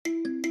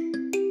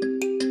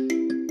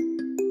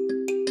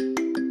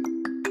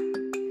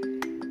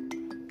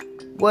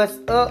What's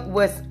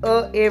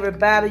up,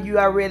 everybody? You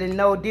already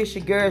know this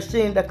your girl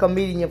Shin, the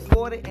comedian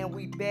 40, and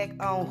we back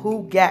on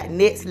Who Got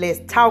Next. Let's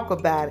talk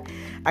about it.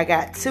 I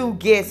got two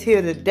guests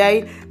here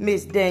today,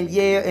 Miss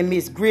Danielle and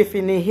Miss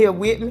Griffin in here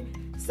with me.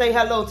 Say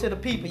hello to the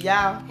people,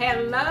 y'all.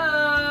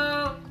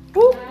 Hello.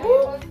 Whoop, Hey,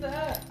 whoop. what's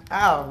up?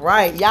 All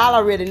right, y'all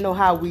already know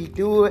how we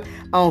do it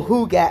on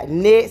Who Got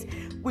Next.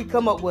 We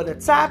come up with a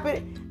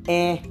topic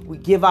and we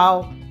give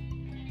our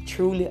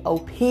truly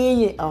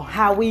opinion on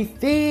how we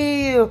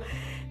feel.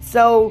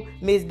 So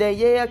Miss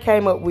Danielle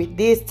came up with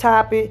this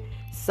topic,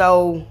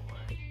 so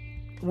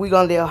we're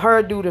gonna let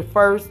her do the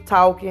first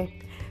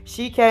talking.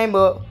 She came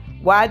up,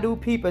 why do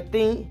people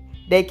think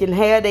they can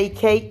have their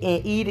cake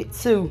and eat it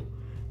too?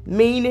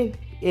 Meaning,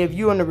 if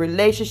you're in a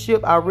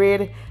relationship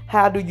already,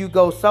 how do you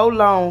go so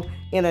long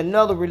in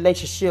another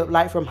relationship,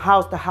 like from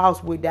house to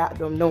house, without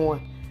them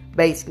knowing?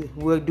 Basically,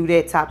 we'll do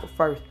that topic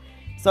first.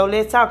 So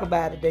let's talk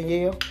about it,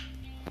 Danielle.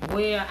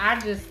 Well, I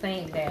just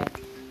think that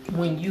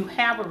when you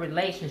have a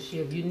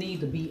relationship, you need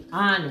to be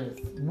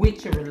honest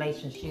with your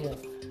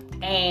relationship.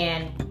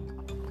 And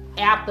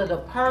after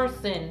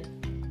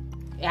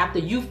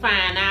you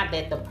find out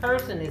that the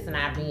person is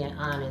not being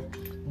honest,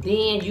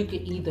 then you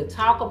can either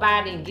talk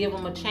about it and give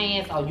them a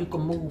chance, or you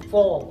can move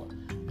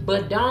forward.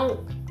 But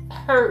don't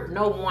hurt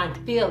no one's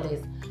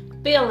feelings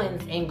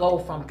and go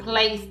from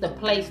place to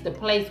place to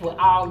place with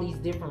all these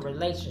different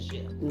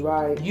relationships.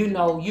 Right. You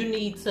know, you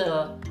need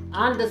to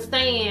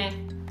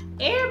understand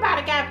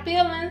everybody got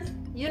feelings,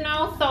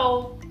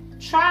 so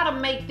try to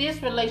make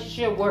this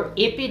relationship work.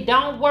 If it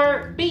don't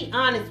work, be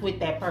honest with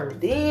that person.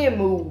 Then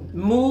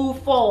Move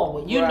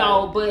forward,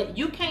 Right. but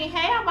you can't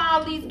have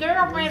all these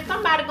girlfriends.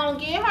 Somebody gonna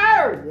get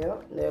hurt.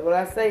 Yep, that's what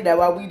I say. That's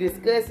why we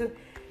discussing.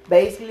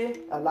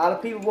 Basically, a lot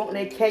of people want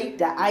their cake,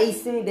 the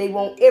icing, they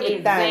want everything.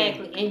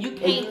 Exactly, and you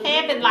can't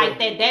have it like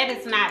that. That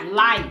is not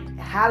life.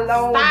 How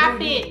long Stop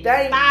do you it.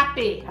 think? Stop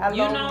it.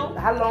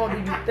 How long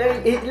do you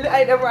think? Ain't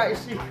that right,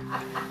 she?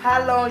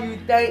 How long you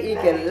think it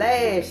can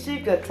last?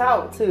 She could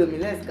talk to me.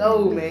 Let's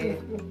go, man.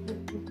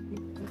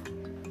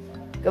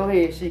 Go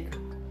ahead, Sheikah.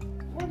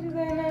 What you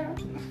saying now?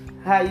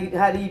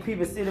 How do you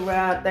people sit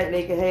around and think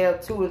they can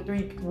have 2 or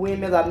 3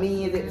 women or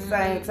men at the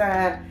same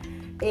time?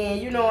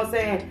 And you know what I'm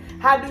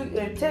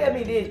saying? Tell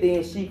me this then,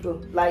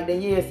 Sheikah, like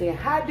Danielle saying,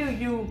 how do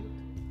you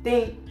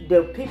think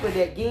the people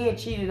that getting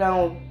cheated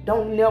on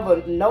don't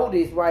never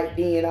notice right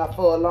then or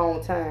for a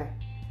long time?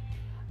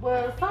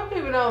 Well, some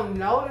people don't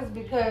notice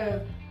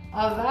because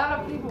a lot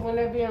of people, when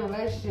they be in a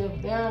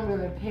relationship, they don't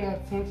really pay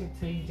attention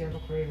to each other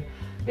for real.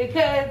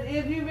 Because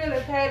if you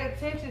really paid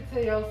attention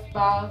to your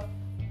spouse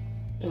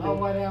or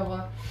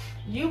whatever,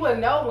 you would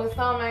know when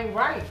something ain't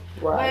right.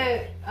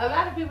 Right. But a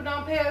lot of people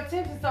don't pay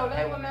attention, so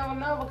they will never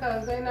know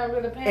because they not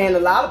really paying And a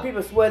attention. lot of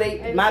people swear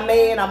my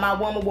man or my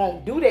woman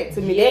won't do that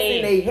to me. Yeah. That's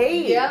in their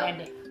head.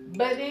 Yeah.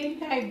 But then you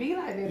can't be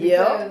like that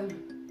Yeah. because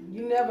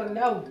you never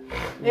know.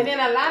 And then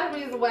a lot of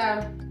reasons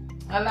why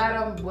a lot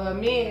of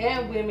men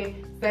and women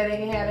say they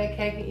can have their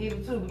cake and eat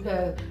it too,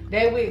 because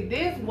they with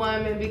this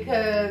woman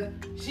because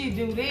she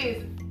do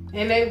this,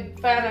 and they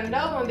find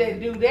another one that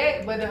do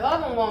that, but the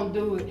other one won't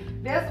do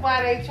it. That's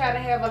why they try to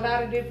have a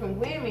lot of different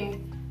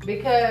women,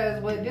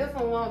 because what this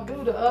one won't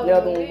do, the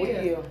other one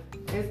will.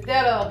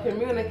 Instead of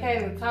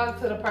communicating and talk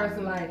to the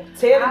person like,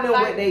 telling them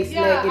what they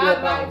slacking up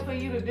I'd like on. for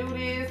you to do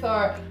this,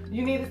 or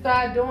you need to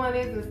start doing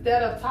this,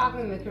 instead of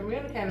talking and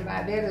communicating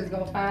about that, just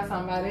go find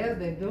somebody else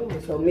that do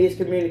it. So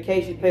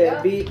miscommunication play a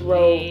big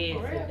role. Yes,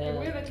 For real, it does.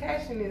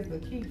 communication is the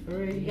key. For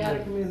real, you gotta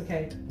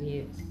communicate.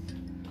 Yes.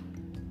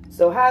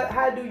 So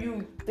how do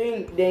you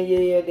think,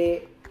 Danielle,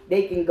 that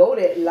they can go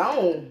that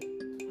long?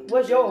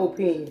 What's your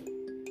opinion?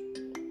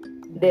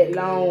 That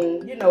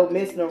long,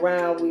 messing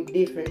around with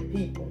different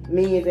people,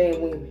 men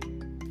and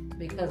women.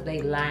 Because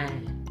they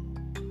lying.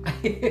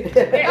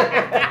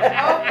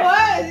 Oh,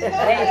 what?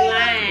 They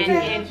lying.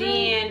 And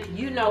then,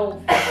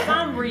 for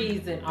some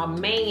reason, a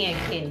man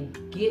can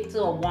get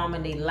to a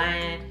woman, they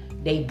lying,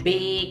 they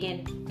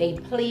begging, they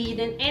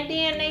pleading, and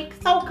then they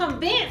so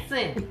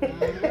convincing.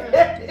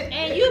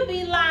 And you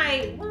be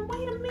like, well,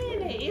 wait a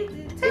minute. Is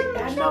it telling the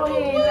I truth know or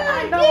he, what?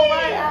 I know, Yeah.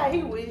 right? How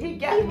he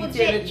got me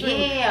telling the truth.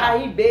 Yeah. How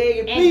he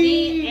begging,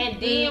 please.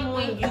 And then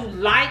when you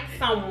like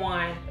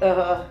someone,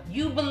 Uh-huh.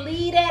 you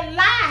believe that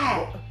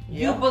lie.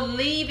 Yeah. You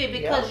believe it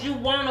because you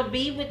want to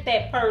be with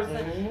that person,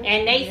 Mhm.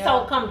 and they Yeah.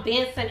 so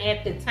convincing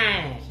at the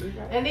time.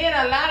 And then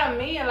a lot of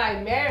men,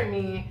 like married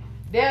men,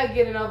 they'll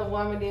get another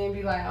woman then and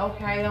be like,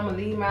 okay, I'm gonna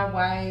leave my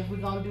wife, we're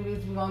gonna do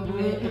this, we're gonna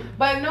do that.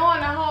 But knowing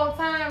the whole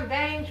time they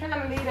ain't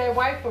trying to leave their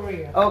wife for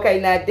real. Okay,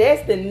 now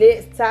that's the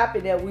next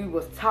topic that we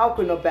was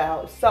talking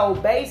about. So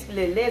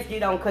basically, let's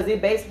get on, because it's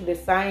basically the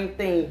same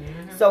thing.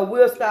 So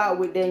we'll start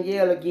with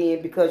Danielle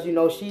again, because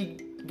she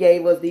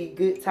gave us the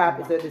good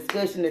topics of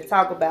discussion to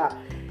talk about.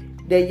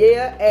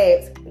 Danielle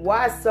asked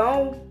why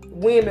some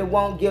women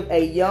won't give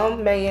a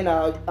young man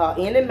or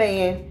any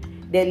man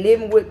that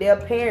living with their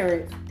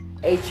parents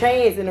a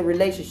chance in a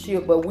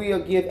relationship, but we'll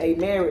give a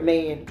married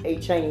man a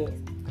chance.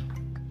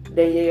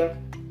 Danielle.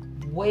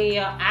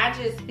 Well, I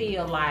just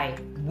feel like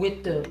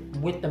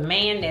with the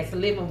man that's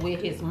living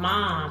with his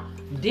mom,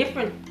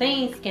 different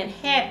things can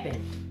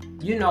happen.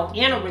 You know,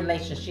 in a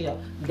relationship,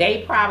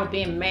 they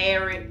probably been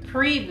married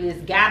previous,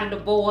 got a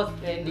divorce,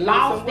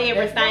 lost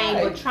everything,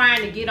 but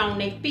trying to get on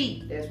their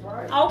feet. That's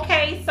right.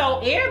 Okay, so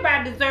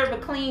everybody deserve a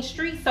clean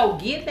street. So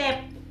give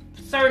that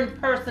certain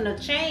person a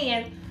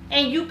chance,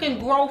 and you can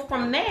grow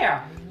from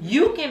there.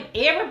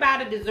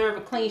 Everybody deserve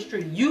a clean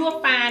street. You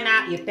will find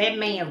out if that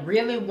man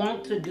really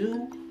want to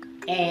do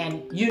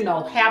and, you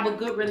know, have a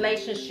good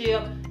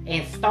relationship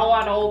and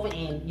start over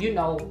and, you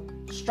know,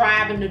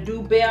 striving to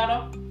do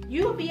better.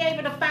 You'll be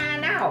able to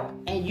find out,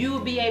 and you'll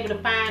be able to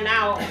find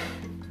out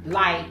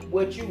like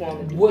what you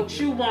want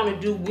to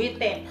do with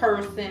that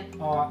person,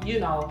 or, you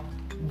know,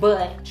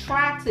 but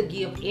try to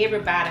give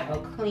everybody a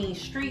clean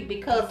street,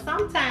 because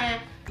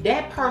sometimes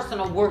that person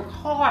will work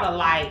harder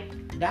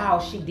like,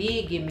 dog, she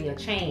did give me a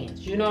chance.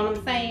 You know what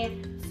I'm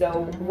saying?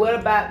 So what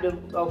about we're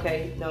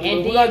gonna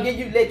let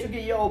you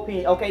get your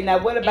opinion. Okay, now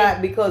what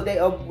about, because they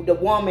the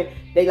woman,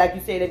 they, like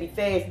you said, they be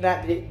fast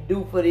not to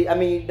do for the,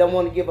 don't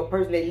want to give a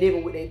person they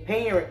living with their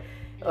parent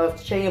a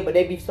chance, but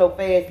they be so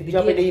fast to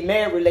jump in the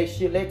married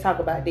relationship. Let's talk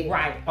about that.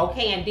 Right.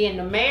 Okay, and then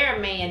the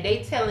married man,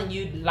 they telling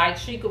you, like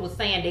Sheikah was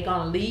saying, they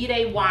gonna leave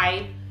their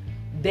wife.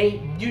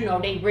 They, you know,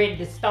 they ready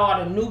to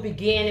start a new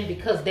beginning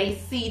because they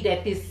see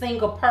that this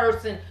single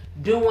person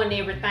doing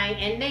everything,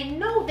 and they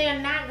know they're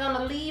not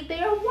gonna leave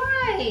their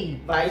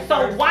wife.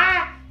 So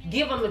why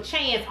give them a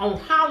chance on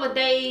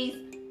holidays?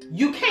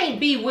 You can't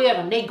be with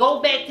them. They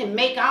go back and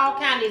make all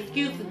kind of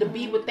excuses to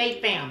be with their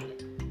family.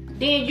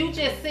 Then you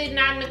just sitting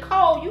out in the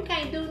cold. You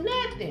can't do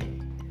nothing.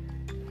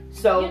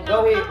 So you know,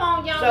 go ahead. Come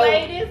on, young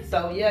ladies.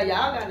 So yeah,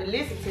 y'all gotta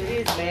listen to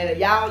this, man. If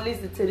y'all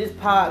listen to this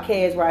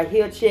podcast right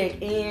here,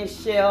 check in,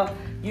 share.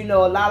 You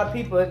know, a lot of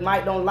people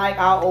might don't like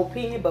our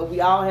opinion, but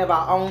we all have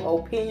our own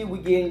opinion. We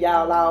giving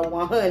y'all our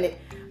 100,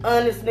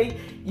 honestly.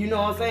 You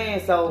know what I'm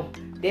saying? So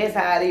that's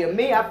how it is.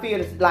 Me, I feel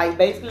it's like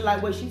basically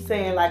like what she's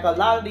saying. Like a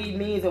lot of these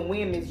men and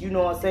women, you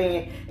know what I'm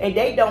saying, and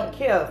they don't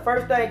care.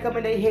 First thing come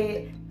in their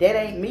head, that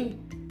ain't me.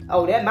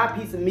 Oh, that my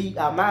piece of meat,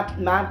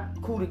 my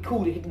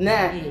cootie.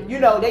 Nah, you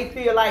know, they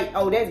feel like,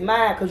 oh, that's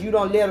mine, because you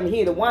don't let them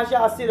hit it. Once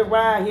y'all sit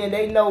around here and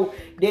they know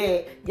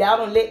that y'all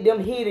don't let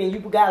them hit it, and you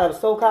got a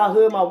so-called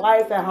hood, my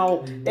wife at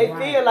home, they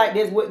feel like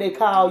that's what they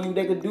call you.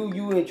 They can do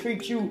you and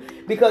treat you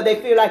because they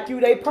feel like you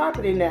they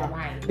property now.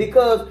 Right.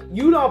 Because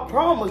you don't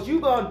promise you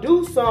gonna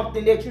do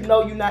something that you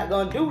know you're not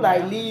gonna do,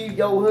 like leave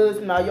your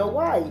husband or your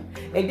wife.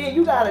 And then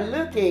you gotta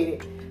look at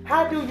it.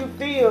 How do you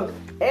feel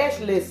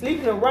actually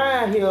sleeping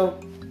around here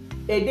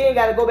and then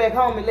got to go back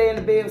home and lay in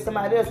the bed with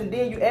somebody else, and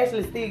then you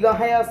actually still gonna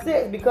have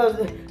sex? Because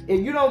if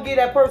you don't get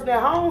that person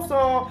at home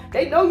soon,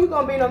 they know you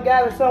gonna be no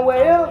guy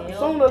somewhere else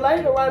sooner or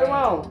later, right or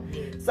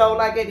wrong. So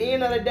like at the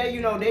end of the day,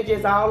 you know, they're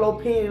just all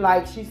opinion.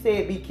 Like she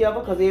said, be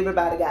careful, because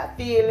everybody got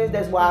feelings.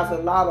 That's why it's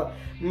a lot of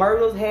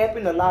murders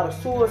happen, a lot of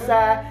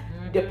suicide,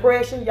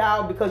 depression,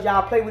 y'all, because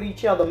y'all play with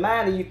each other's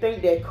mind and you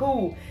think they're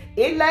cool.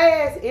 It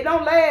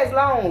don't last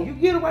long. You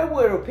get away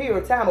with it a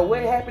period of time, but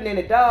what happened in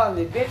the dogs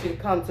eventually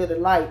come to the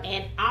light.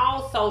 And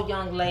also,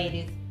 young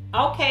ladies,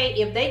 okay,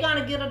 if they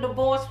gonna get a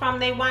divorce from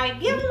their wife,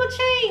 give them a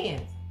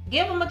chance.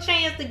 Give them a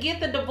chance to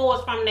get the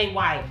divorce from their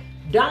wife.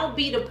 Don't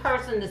be the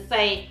person to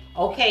say,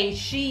 okay,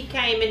 she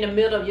came in the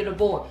middle of your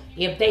divorce.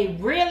 If they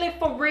really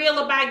for real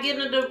about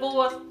getting a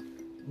divorce,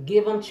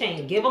 give them a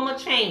chance. Give them a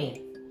chance.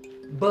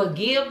 But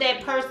give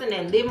that person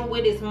that living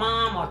with his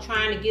mom or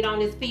trying to get on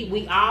his feet.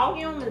 We all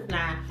humans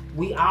now.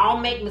 We all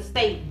make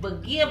mistakes,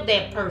 but give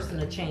that person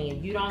a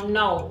chance. You don't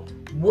know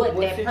what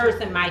that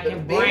person might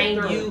can bring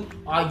you,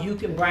 or you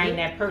can bring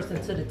that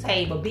person to the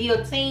table. Be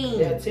a team.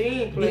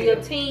 Be a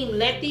team.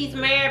 Let these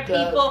married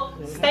people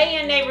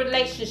stay in their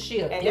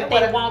relationship. If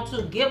they want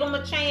to, give them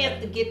a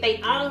chance to get their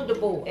own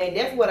divorce. And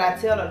that's what I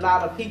tell a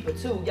lot of people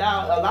too.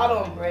 Y'all, a lot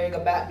of them brag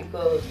about,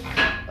 because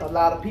a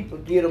lot of people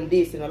get them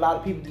this and a lot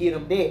of people get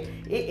them that.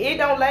 It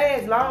don't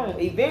last long.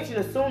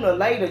 Eventually, sooner or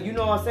later, you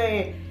know what I'm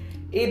saying?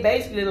 It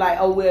basically like,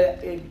 oh well,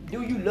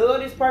 do you love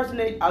this person,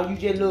 or you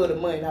just love the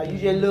money? Or you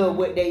just love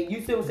what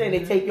you see what I'm saying?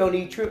 They take you on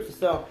these trips or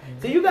something.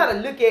 So you gotta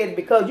look at it,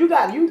 because you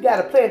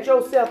gotta plant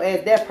yourself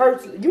as that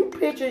person. You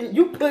put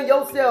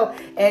yourself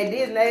as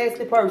this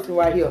nasty person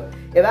right here.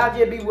 If I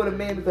just be with a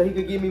man because he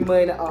could give me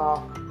money,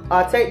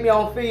 or take me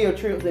on field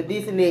trips and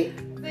this and that.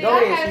 See,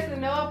 I actually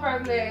know a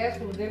person that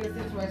actually was in a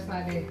situation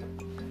like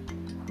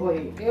that. Go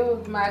ahead. It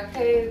was my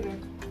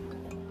cousin.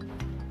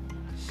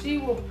 She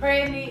was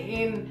pregnant,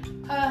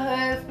 and her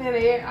husband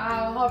and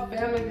all her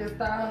family just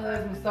thought her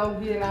husband was so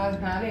good and all this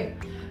kind of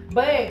that.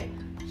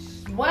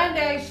 But one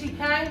day she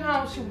came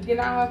home, she was getting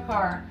out of her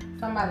car,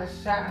 somebody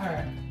shot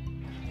her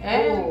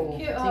and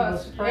killed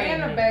her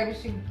and her baby.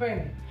 She was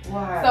pregnant.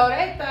 Wow. So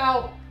they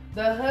thought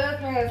the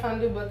husband had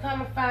something to do, but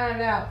come and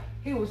find out,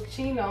 he was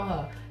cheating on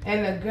her.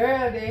 And the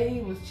girl that he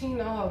was cheating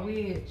on her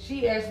with,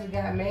 she actually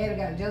got mad and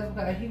got jealous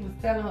because he was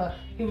telling her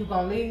he was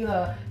going to leave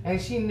her.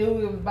 And she knew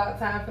it was about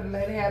time for the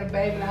lady to have a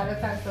baby and all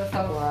that type of stuff.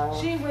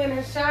 So she went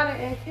and shot her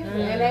and killed her.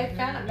 And they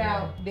found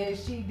out that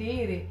she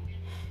did it.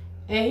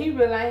 And he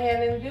really ain't had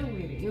nothing to do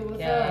with it. It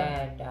was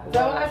her.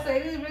 So when I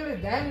say it's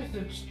really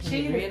dangerous to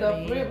cheat and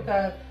stuff for real,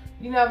 because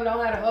you never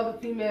know how the other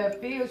female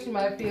feels. She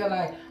might feel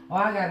like, oh,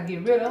 I gotta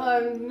get rid of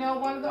her, and you know,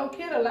 want to go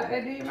kill her like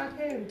they did my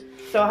cousin.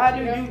 So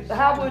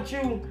how would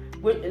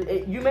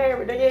you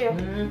married Danielle?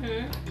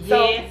 Mm-hmm.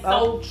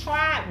 So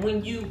try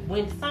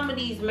when some of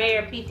these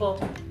married people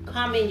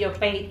come in your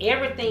face,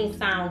 everything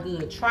sounds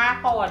good. Try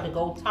hard to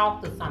go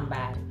talk to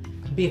somebody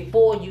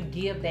before you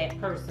give that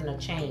person a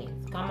chance.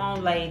 Come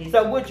on, ladies.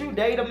 So would you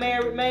date a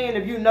married man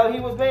if you know he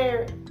was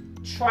married?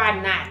 Try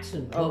not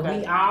to. But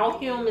we all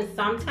human.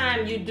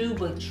 Sometimes you do,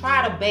 but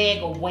try to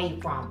bag away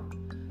from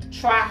them.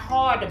 Try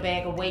hard to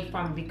bag away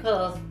from them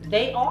because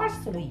they are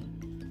sweet.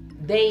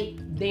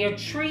 They're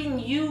treating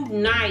you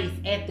nice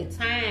at the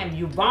time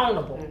you're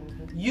vulnerable.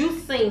 You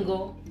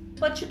single,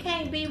 but you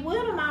can't be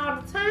with them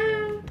all the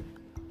time.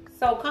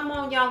 So come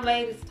on, young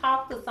ladies,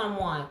 talk to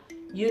someone.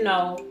 You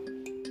know,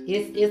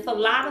 it's a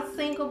lot of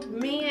single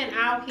men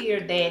out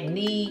here that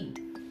need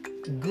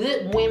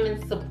good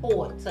women's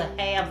support to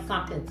have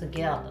something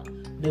together,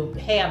 to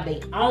have their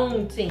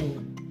own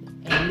team,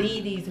 and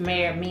leave these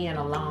married men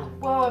alone.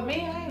 Well, with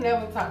me, I ain't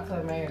never talked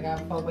to a married guy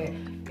before, but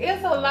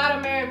it's a lot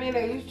of married men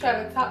that used to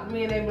try to talk to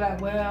me and they be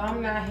like, well,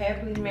 I'm not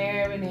happily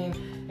married, and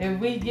if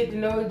we get to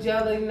know each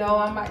other, you know,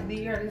 I might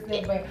leave her,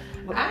 this, that,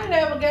 but I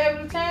never gave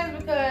it a chance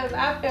because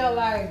I felt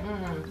like,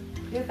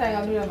 this ain't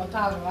gonna do nothing but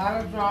cause a lot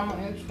of drama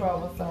and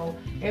trouble. So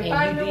if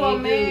I knew a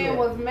man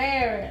was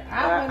married,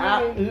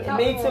 I wouldn't even talk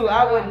to him. Me too,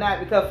 I would not,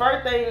 because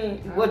first thing,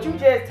 what you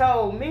just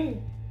told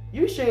me,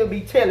 you should be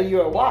telling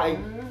your wife.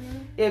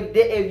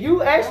 If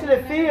you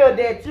actually feel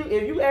that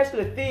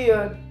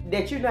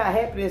you're not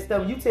happy and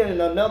stuff, you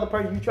telling another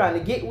person you trying to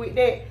get with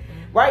that,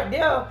 right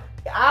there,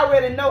 I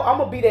already know I'm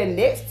gonna be that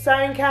next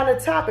same kind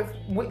of topic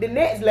with the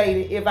next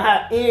lady if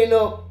I end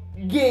up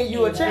getting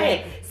you a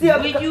chance. See,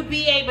 will you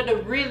be able to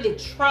really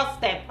trust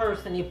that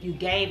person if you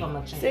gave them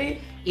a chance? See?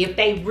 If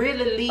they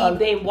really leave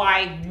their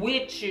wife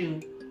with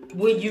you,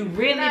 will you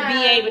really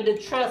be able to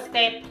trust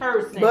that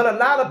person? But a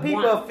lot of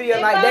people feel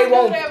like they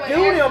won't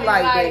do them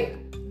like that.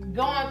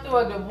 Going through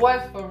a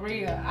divorce for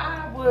real,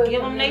 I would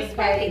give them their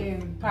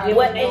space. And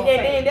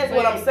then that's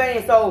what I'm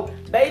saying. So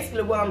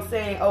basically what I'm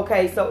saying,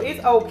 okay, so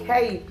it's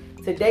okay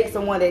to date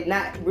someone that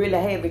not really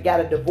haven't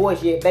got a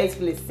divorce yet,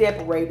 basically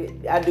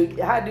separated. How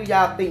do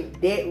y'all think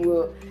that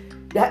will,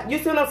 you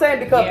see what I'm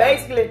saying? Because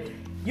basically,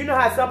 you know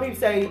how some people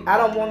say, I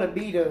don't want to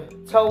be the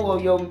toe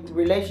of your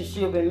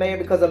relationship and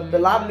marriage, because a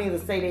lot of men will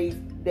say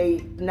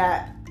they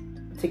not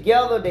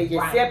together, they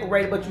just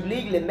separated, but you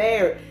legally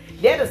married.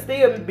 That'll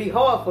still be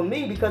hard for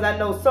me because I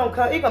know it's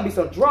gonna be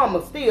some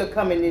drama still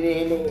coming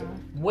in there.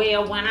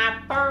 Well, when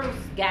I first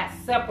got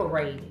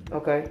separated,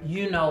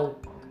 you know,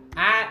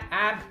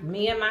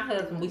 me and my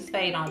husband, we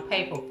stayed on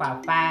paper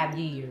for 5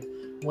 years.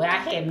 Well, I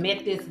had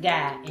met this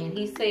guy, and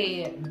he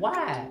said,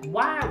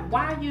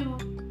 "Why you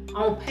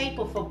on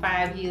paper for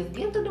 5 years?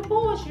 Get the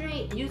divorce.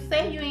 You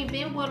say you ain't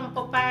been with him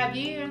for 5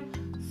 years,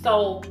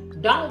 so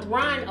don't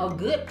run a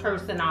good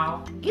person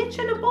off. Get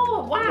your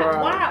divorce.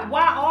 Why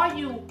are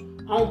you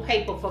on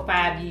paper for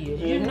 5 years?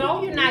 You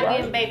know you're not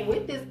getting back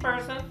with this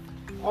person,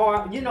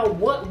 or you know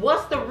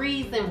what's the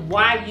reason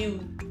why you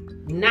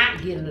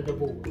not getting a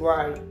divorce?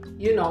 Right.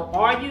 You know,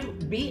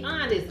 be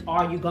honest,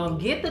 are you gonna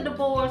get the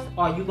divorce,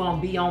 or are you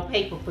gonna be on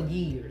paper for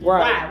years?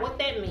 Right. Why? What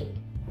that mean?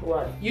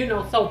 Right. You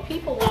know, so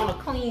people want a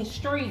clean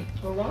street.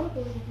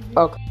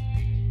 Okay.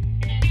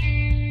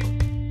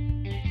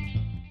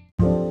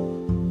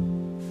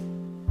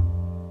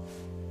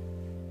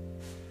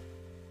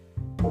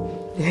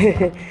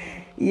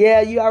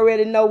 Yeah, you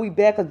already know we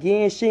back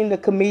again. Sheena the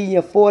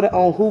Comedian 40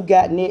 on Who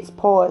Got Next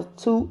Part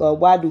 2.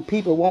 Why do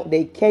people want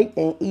their cake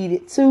and eat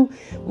it too?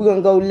 We're going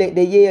to go let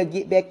Danielle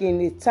get back in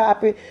this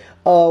topic.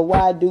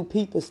 Why do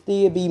people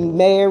still be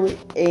married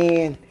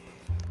and,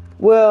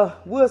 well,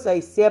 we'll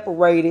say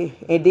separated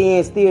and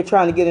then still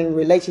trying to get in a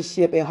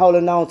relationship and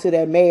holding on to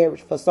that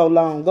marriage for so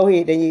long? Go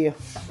ahead, Danielle.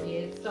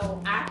 Yeah,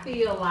 so I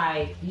feel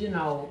like, you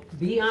know,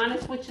 be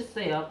honest with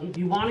yourself. If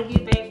you want to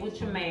get back with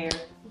your marriage,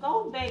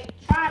 go back,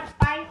 try to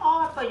fight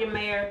hard for your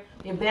marriage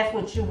if that's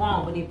what you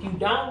want. But if you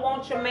don't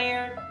want your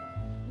marriage,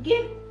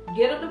 get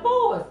a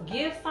divorce.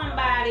 Give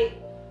somebody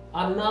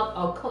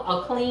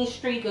a clean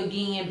streak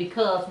again,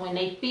 because when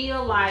they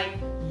feel like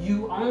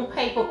you on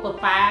paper for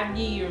 5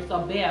 years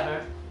or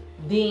better,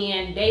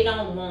 then they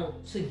don't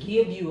want to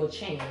give you a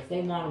chance. They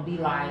want to be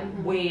like,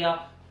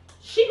 well,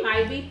 she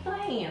might be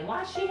playing.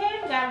 Why she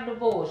hadn't got a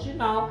divorce, you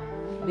know?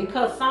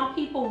 Because some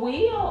people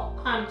will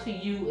come to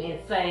you and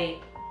say,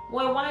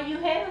 well, why you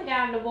haven't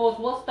gotten a divorce?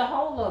 What's the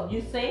hold up?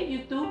 You say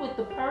you through with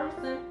the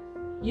person,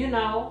 you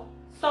know.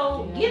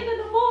 So get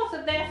the divorce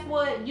if that's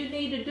what you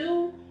need to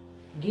do.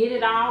 Get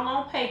it all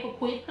on paper,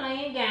 quit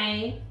playing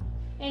games,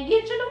 and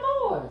get your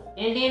divorce.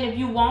 And then if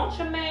you want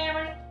your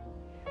marriage,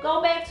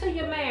 go back to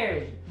your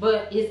marriage.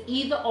 But it's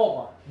either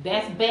or.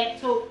 That's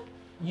back to,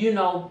 you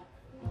know,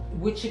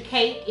 with your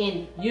cake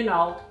and, you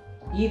know,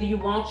 either you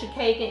want your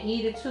cake and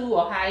eat it too,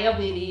 or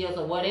however it is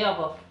or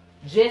whatever.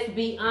 Just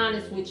be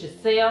honest with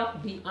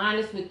yourself. Be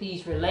honest with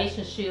these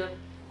relationships,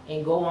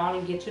 and go on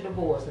and get your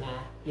divorce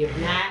now. If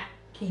not,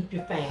 keep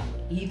your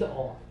family. Either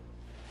or.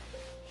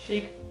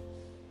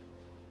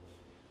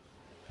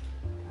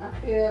 I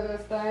feel the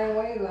same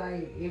way.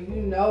 Like, if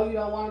you know you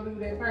don't want to be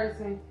with that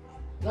person,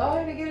 go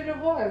ahead and get a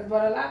divorce.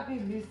 But a lot of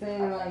people be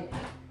saying, like,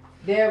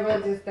 they'd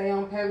rather just stay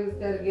on paper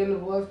instead of getting a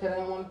divorce because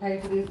they don't want to pay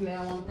for this and they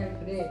don't want to pay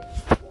for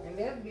that. And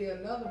that'd be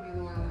another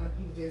reason why a lot of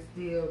people just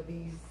still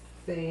be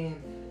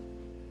saying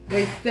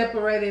they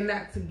separated,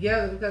 not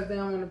together, because they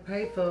don't want to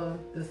pay for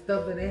the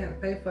stuff that they have to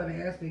pay for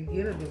to actually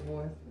get a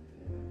divorce.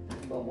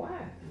 But why?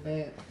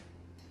 But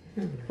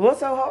What's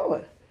so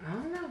hard? I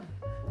don't know.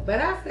 But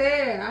I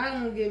said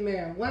I'm gonna get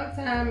married one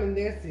time and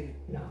that's it.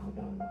 No,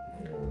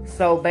 don't.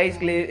 So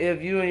basically,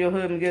 if you and your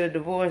husband get a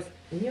divorce,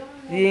 You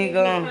ain't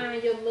gonna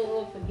find your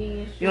love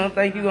again. you don't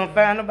think you gonna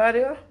find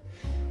nobody else?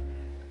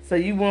 So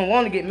you wouldn't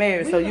want to get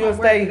married, so We you'll gonna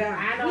work it stay. out.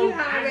 I We don't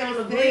already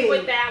agree said-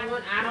 with that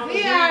one. I don't We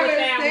agree with already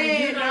that one.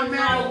 You said no don't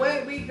matter know.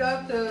 what we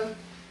go through,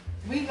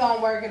 we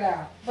gonna work it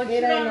out. But It you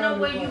ain't don't no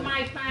know where you divorce.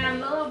 might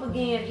find love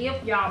again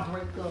if y'all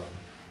break up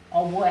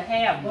or what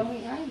have But you. we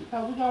ain't,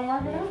 so we gonna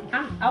work it out.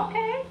 I'm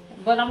okay,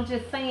 but I'm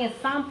just saying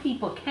some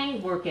people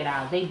can't work it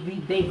out. They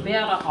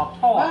better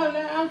apart. Well,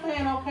 now I'm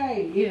saying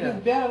okay. If Yeah.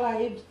 it's better, like,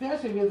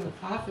 especially if it's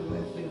a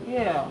possibility.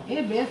 Yeah.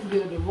 It best to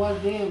be a divorce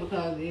then,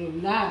 because if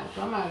not,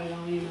 somebody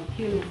don't end up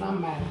killing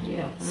somebody.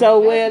 Yeah. So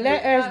well,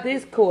 let's ask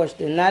this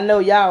question. I know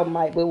y'all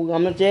might, but I'm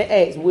gonna just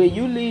ask: will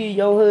you leave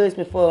your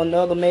husband for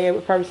another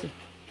married person?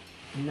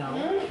 No.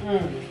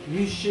 Mm-mm.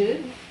 You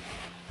should.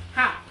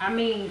 How? I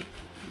mean,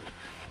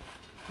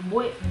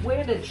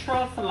 where the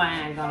trust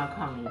line gonna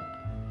come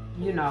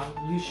in? You know,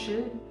 you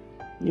should.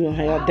 You gonna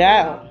have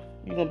doubt.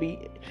 You gonna be.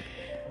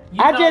 You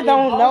I just if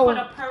don't both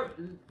know.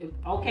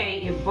 of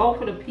okay, if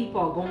both of the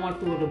people are going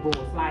through a divorce,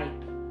 like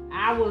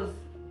I was,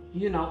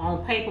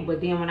 on paper,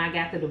 but then when I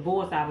got the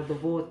divorce, I was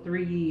divorced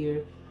 3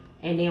 years,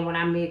 and then when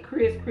I met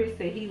Chris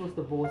said he was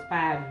divorced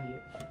 5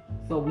 years,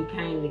 so we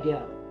came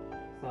together.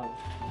 So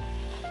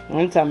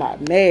I'm talking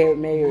about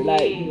married.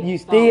 Like Yeah, you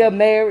so- still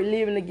married,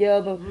 living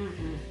together.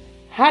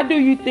 How do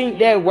you think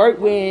that work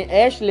when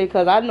actually?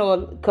 Because I know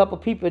a couple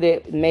people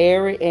that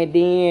married and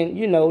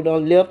then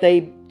done left.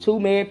 They two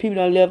married people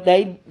done left.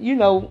 They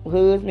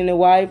husband and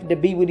wife to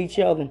be with each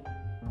other,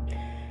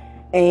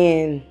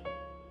 and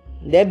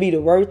that be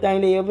the worst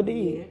thing they ever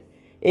did.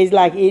 It's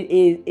like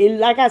it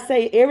like I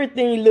say,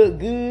 everything look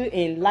good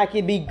and like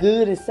it be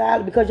good and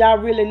solid because y'all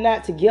really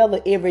not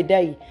together every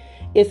day.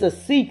 It's a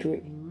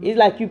secret. It's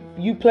like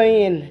you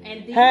playing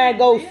And then hide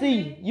go really-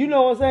 see. You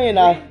know what I'm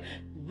saying?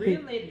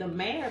 Really, the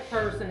married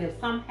person, if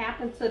something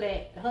happened to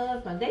that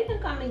husband, they can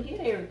come and get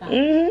everything.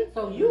 Mm-hmm.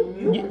 So you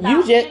You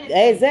without just anything.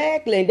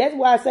 exactly, and that's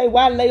why I say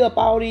why lay up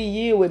all these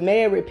years with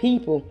married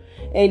people,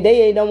 and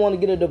they don't want to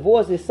get a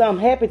divorce. If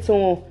something happened to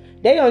them,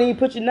 they don't even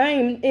put your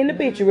name in the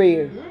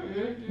obituary.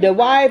 The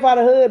wife or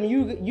the husband,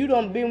 you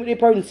done been with this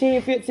person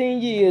 10,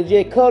 15 years,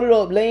 just cut it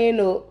up, laying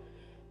up,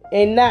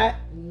 and not.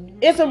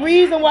 It's a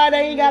reason why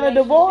they ain't got a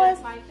divorce.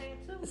 Like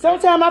that too.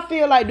 Sometimes I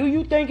feel like, do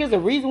you think it's a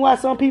reason why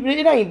some people,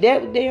 it ain't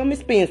that damn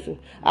expensive?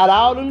 Out of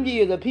all them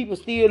years that people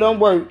still don't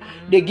work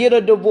to get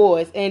a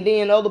divorce, and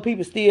then other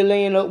people still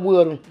laying up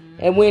with them.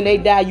 And when they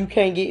die, you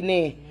can't get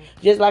in.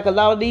 Just like a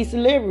lot of these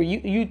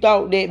celebrities, you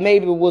thought that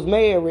maybe was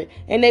married,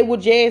 and they were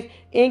just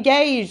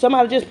engaged.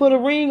 Somebody just put a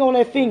ring on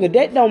their finger.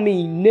 That don't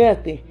mean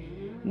nothing.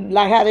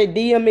 Like how they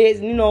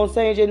DMX, you know what I'm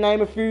saying, just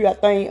name a few. I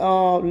think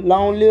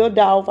Long Live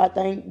Dolph, I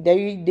think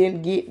they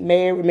didn't get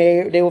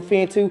married. They were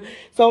fin too.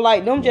 So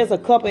like them just a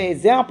couple of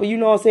examples, you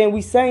know what I'm saying,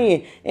 we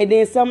saying. And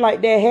then something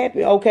like that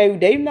happen. Okay,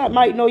 they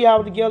might know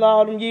y'all together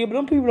all them years, but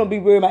them people don't be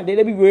worried about that.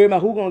 They be worried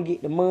about who gonna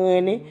get the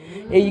money.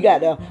 And you got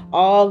to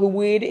argue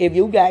with it. If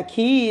you got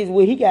kids,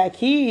 he got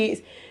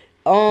kids,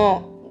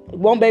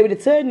 one baby to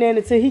touch none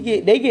until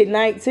they get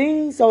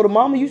 19. So the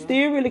mama, you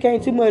still really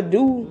can't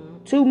do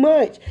too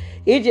much.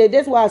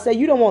 That's why I say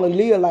you don't want to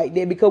live like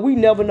that, because we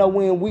never know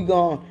when we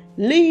gonna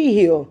leave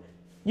here.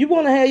 You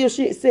want to have your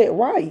shit set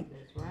right.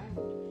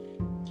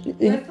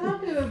 But some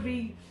people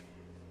be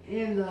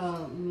in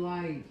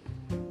the,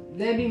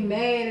 they be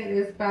mad at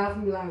their spouse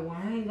and be like, well,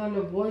 I ain't gonna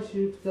divorce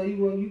you, so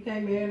you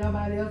can't marry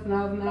nobody else and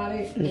all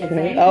that.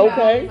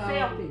 Okay.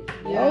 Selfish.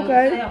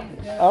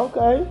 Yeah,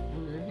 Okay.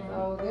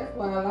 So that's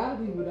why a lot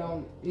of people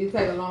don't. It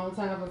take a long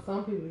time for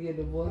some people to get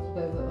divorced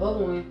because the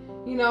other one,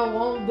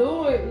 won't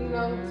do it.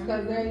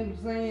 Because they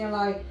saying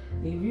like,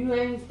 if you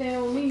ain't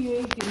staying with me, you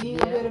ain't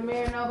gonna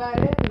marry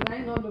nobody else. 'Cause I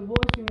ain't gonna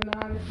divorce you and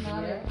all this and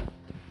all that.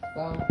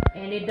 So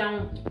And it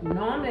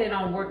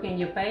don't work in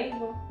your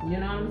favor. You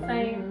know what I'm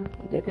saying?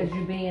 Because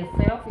you being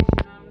selfish.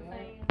 You know what I'm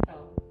saying? So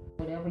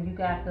whatever you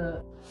got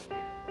to.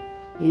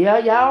 Yeah,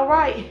 y'all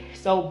right.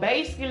 So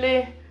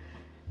basically,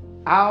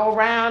 all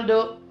round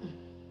up,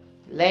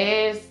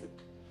 last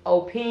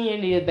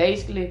opinion is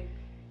basically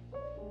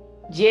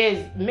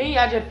just me.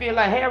 I just feel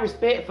like have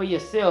respect for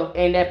yourself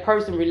and that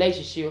person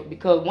relationship,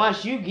 because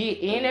once you get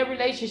in that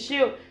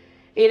relationship,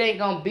 it ain't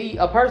gonna be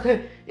a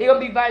person. It gonna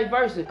be vice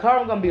versa.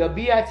 Carl gonna be a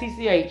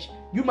bitch.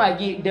 you might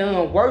get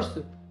done worse.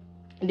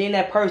 And then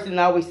that person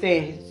always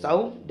saying,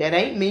 so that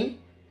ain't me.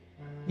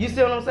 You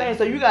see what I'm saying?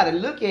 So you gotta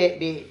look at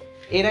that.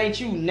 It ain't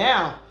you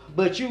now,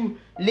 but you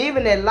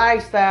living that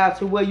lifestyle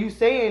to where you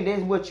saying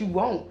that's what you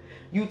want.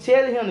 You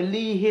telling him to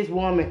leave his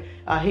woman,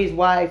 his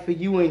wife for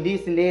you and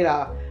this and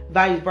that,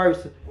 vice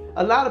versa.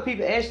 A lot of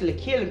people actually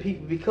killing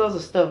people because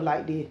of stuff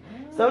like this.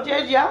 So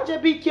y'all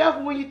just be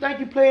careful when you think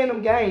you playing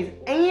them games.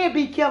 And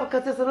be careful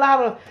because there's a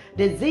lot of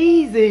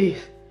diseases.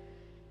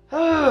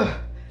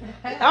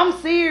 I'm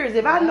serious.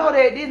 If I know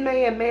that this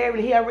man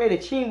married, he already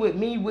cheating with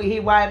me, with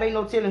his wife, ain't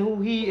no telling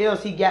who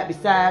else he got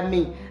beside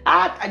me.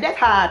 That's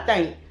how I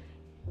think.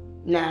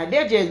 Nah,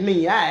 that's just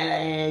me.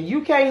 And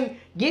you can't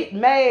get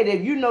mad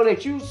if you know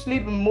that you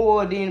sleeping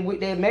more than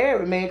with that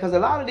married man. Because a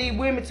lot of these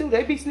women too,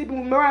 they be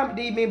sleeping around with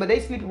these men, but they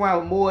sleep around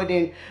with more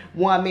than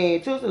one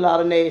man too. There's a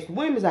lot of nasty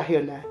women out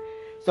here now.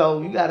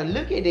 So you gotta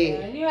look at that.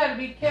 Yeah, you gotta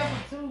be careful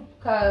too,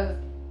 because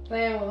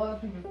playing with other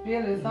people's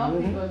feelings,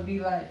 some people be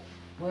like,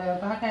 well,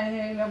 if I can't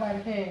hear you,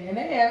 nobody can. And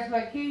they ask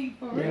like, he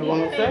for real.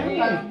 What I'm saying.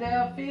 Like,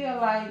 they'll feel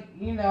like,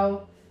 you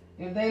know,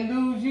 if they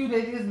lose you,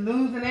 they just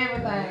losing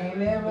everything.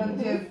 And they'll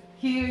just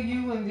kill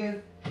you and just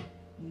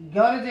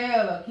go to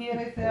jail or kill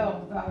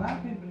themselves. So a lot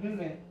of people do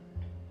that.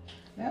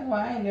 That's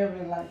why I ain't never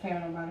really like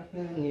caring about the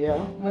feelings. Yeah.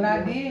 When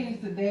I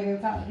used to date and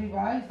talk to people,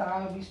 I used to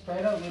always be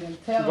straight up with them,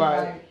 tell them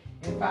like,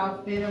 if I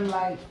feel them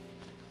like,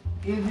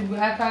 if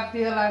I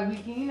feel like we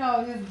can, you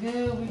know, it's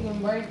good, we can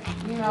work,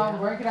 you know,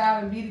 work it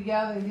out and be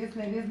together and this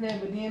and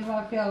that. But then if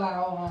I feel like,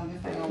 oh,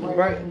 this ain't gonna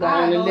work,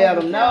 I let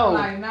them know.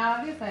 Like,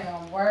 nah, this ain't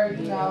gonna work.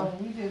 You know,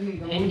 we just need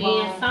to move on. And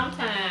then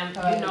sometimes,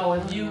 you know,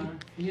 if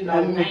you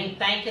know, ain't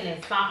thinking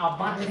and a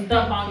bunch of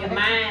stuff on your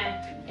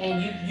mind,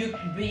 and you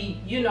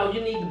be, you know,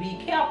 you need to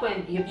be careful.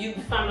 And if you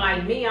something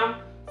like me, I'm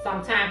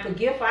sometimes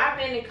forgetful. I've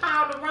been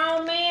called the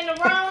wrong man, the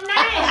wrong name.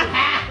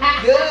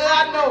 Good,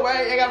 I know,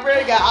 right? I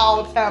really got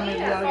all the time in the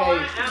young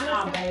age. I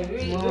know,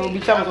 baby. We be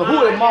talking about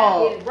who am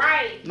I?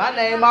 Right. My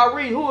name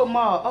Marie. Who am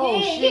I?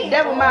 Oh shit,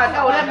 that was my.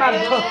 Oh, that's my.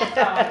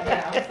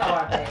 I'm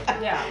sorry,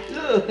 baby. Yeah.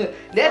 Look,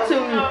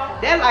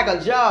 that's like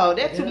a job.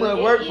 That's too much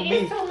work for me.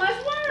 It's too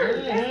much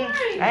work. That's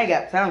right. I ain't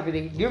got time for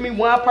this. Give me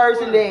one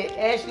person that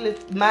actually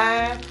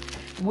mine.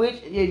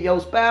 Which if your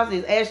spouse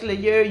is actually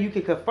yours, you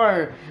can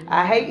confirm.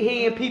 I hate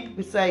hearing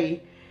people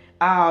say,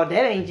 oh, that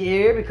ain't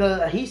Jerry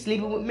because he's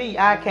sleeping with me.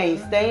 I can't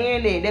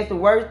stand it. That's the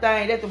worst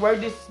thing. That's the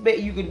worst disrespect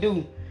you can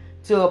do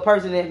to a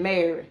person that's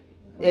married.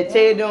 And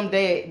tell them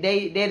that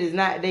that is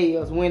not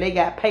theirs when they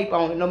got paper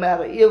on it, no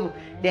matter if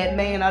that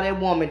man or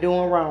that woman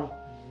doing wrong.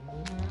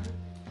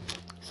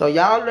 So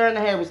y'all learn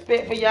to have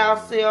respect for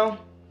yourself.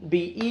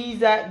 Be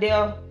easy out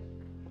there.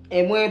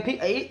 And when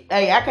people, hey,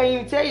 I can't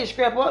even tell you to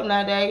scrap up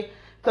nowadays.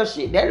 Cause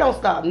shit, that don't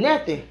stop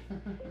nothing.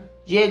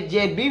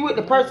 Just be with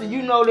the person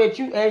you know that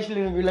you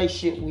actually in a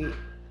relationship with.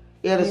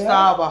 It'll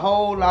solve a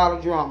whole lot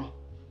of drama.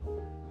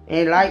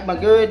 And like my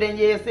girl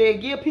Danielle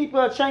said, give people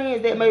a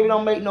chance that maybe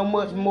don't make no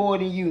much more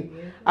than you.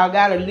 I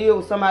gotta live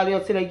with somebody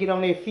else till they get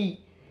on their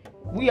feet.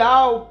 We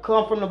all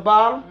come from the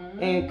bottom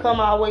and come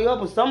our way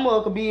up, but some of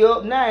us could be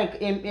up now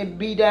and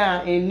be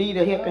down and need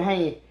a helping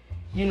hand.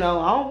 You know,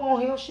 I don't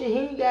want him shit. He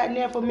ain't got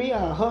nothing for me.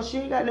 Or her, she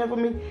ain't got nothing for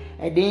me.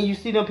 And then you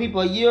see them people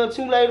a year or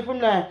two later from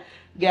now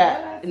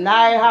got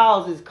nice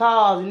houses,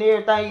 cars, and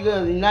everything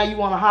else. And now you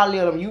want to holler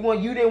at them.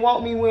 You didn't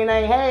want me when I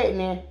ain't had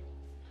none.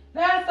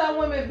 That's some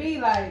women be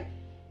like,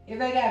 if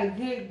they got a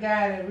good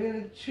guy that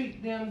really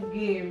treat them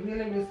good,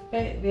 really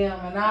respect them,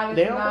 and all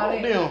this and all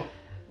that.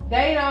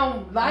 They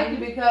don't like it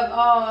because,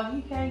 oh,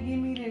 he can't give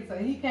me this or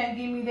he can't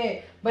give me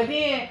that. But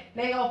then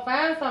they gonna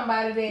find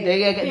somebody that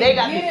they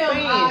got give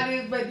them all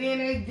this, but then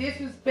they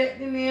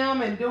disrespecting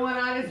them and doing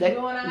all this and doing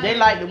all that. They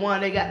like the one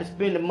they got to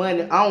spend the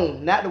money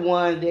on, not the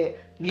one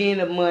that getting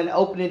the money,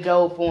 opening the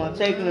door for them,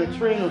 taking them,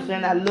 treating them,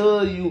 saying I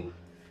love you,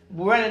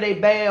 running their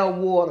bad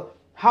water,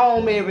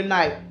 home every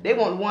night. They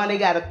want the one they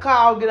got to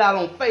call, get out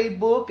on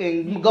Facebook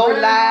and go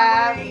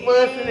live,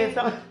 fussing and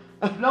something.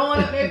 Blowing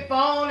up their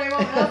phone, they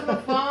won't answer the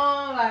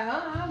phone. Like,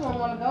 I don't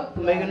want to go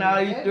through making all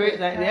these threats.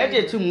 That's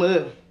just too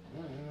much.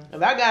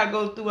 If I gotta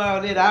go through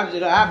all that,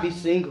 I'll be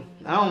single.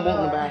 I don't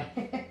want nobody.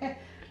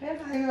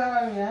 That's how you are.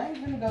 I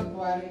ain't gonna go through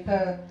all that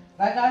because,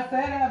 like I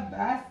said,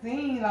 I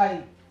seen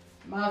like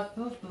my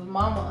sisters,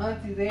 mama,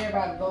 aunties,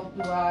 everybody go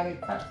through all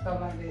that type of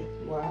stuff like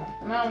that. Wow.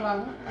 And I'm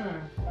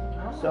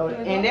like, So,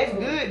 and that's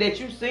good that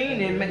you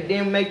seen and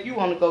then make you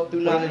want to go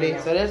through none of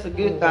that. So that's a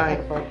good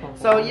thing.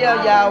 So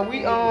yeah, y'all,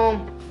 we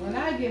when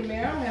I get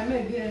married, I'm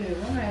having a good man.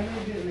 I'm having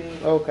a good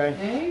man. Okay.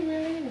 And he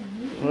really.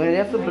 Well,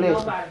 that's a blessing.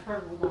 Nobody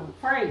perfect. We're gonna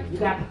pray. You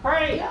got to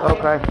pray.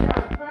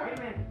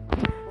 Okay.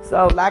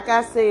 So, like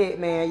I said,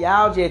 man,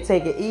 y'all just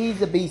take it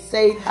easy. Be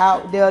safe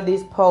out there.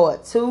 This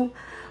part 2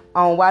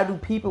 on why do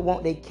people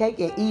want their cake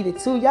and eat it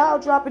too. Y'all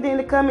drop it in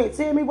the comments.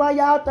 Tell me why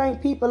y'all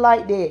think people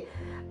like that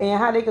and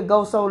how they could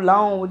go so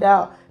long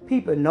without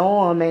people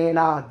knowing,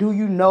 man. Do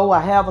you know I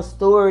have a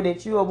story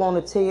that you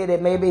want to tell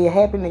that maybe it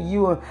happened to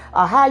you or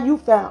how you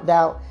found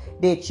out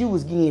that you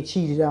was getting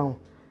cheated on?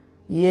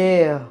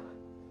 Yeah,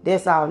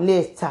 that's our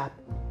next topic.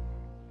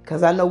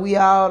 Because I know we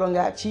all done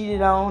got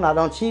cheated on. I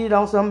done cheated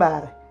on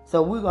somebody.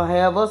 So we're going to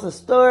have us a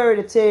story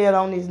to tell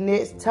on this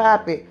next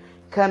topic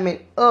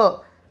coming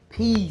up.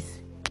 Peace.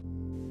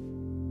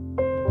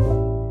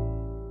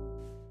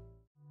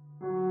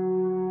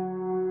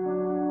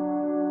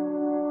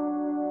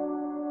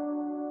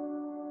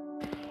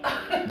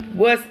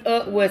 What's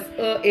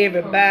up,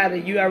 everybody?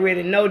 You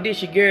already know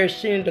this your girl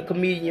Shin, the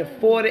comedian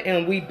 40,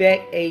 and we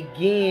back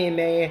again,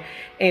 man.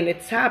 And the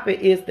topic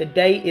is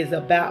today is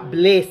about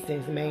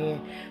blessings,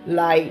 man.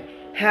 Like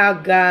how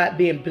God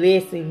been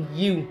blessing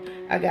you.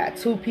 I got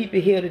two people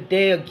here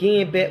today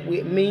again back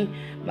with me.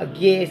 My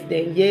guest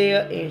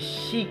Danielle and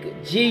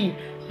Sheikah G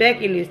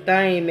back in this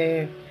thing,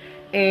 man.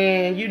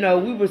 And you know,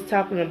 we was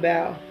talking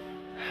about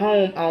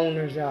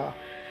homeowners, y'all.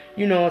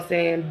 You know what I'm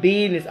saying?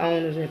 Business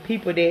owners and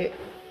people that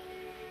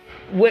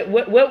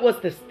what was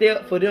the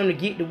step for them to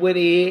get to where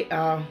they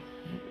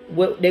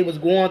what they was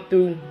going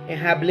through and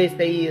how blessed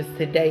they is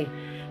today.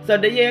 So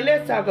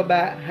let's talk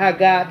about how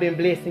God been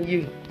blessing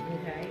you.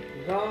 Okay.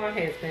 God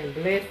has been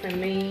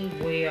blessing me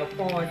well, as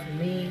far as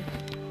me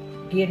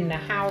getting the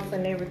house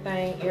and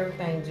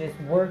everything just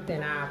worked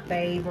in our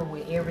favor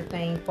with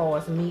everything, for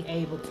us me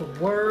able to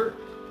work,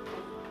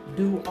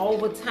 do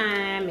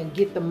overtime and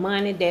get the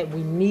money that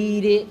we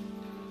needed,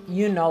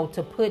 you know,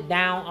 to put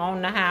down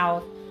on the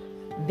house.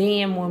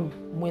 Then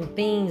when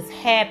things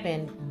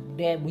happen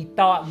that we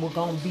thought were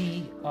gonna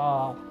be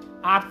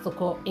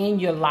obstacle in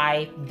your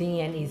life,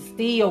 then it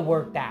still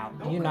worked out.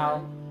 Okay. You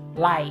know,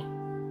 like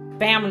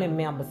family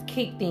members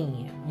kicked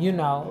in, you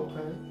know.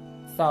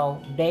 Okay.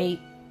 So they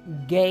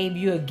gave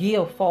you a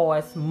gift for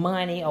us,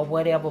 money or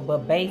whatever,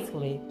 but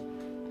basically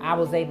I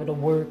was able to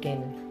work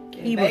and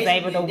he was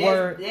able to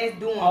work that's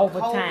doing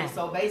overtime. COVID.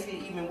 So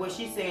basically, even what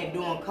she's saying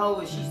doing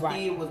COVID, she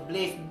still was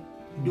blessed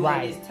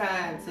during this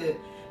time to.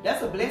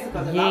 That's a blessing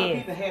because a lot of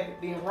people haven't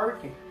been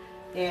working.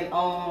 And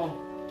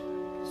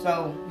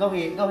so go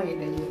ahead,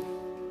 Danielle.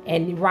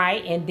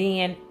 And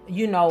then,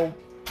 you know,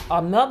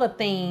 another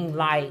thing,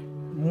 like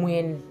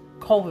when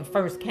COVID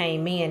first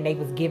came in, they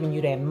was giving you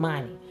that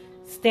money.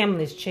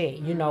 Stimulus check,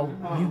 you know,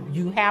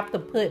 you have to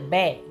put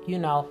back, you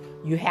know,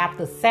 you have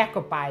to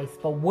sacrifice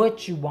for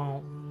what you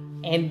want.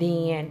 And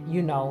then,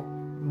 you know,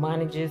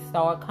 money just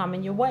start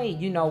coming your way.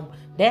 You know,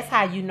 that's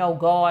how you know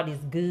God is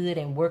good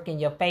and working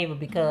your favor,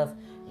 because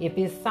if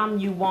it's something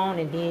you want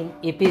and then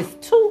if it's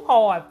too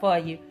hard for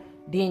you,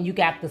 then you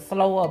got to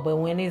slow up. But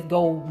when it's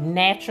go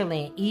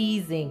naturally and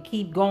easy and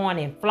keep going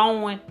and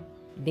flowing,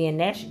 then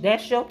that's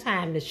your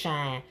time to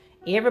shine.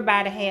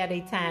 Everybody have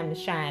their time to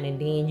shine, and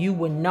then you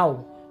will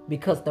know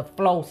because the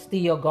flow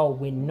still go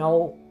with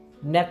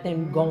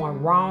nothing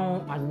going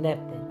wrong or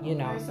nothing, you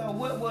know. Okay, so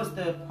what was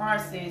the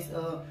process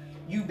of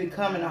you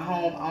becoming a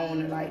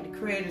homeowner, like the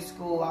credit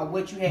score or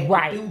what you had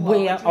to do?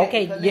 Well,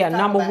 okay,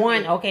 number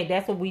one, okay,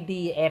 that's what we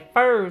did. At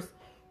first,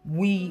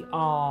 we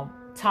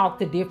talked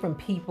to different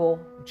people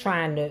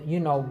trying to, you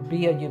know,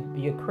 build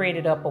your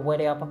credit up or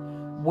whatever.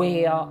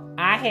 Well,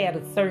 I had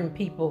a certain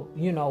people,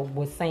 you know,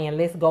 was saying,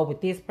 let's go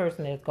with this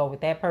person, let's go with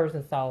that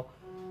person. So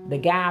the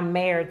guy I'm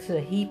married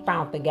to, he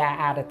found the guy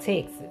out of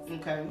Texas.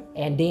 Okay.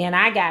 And then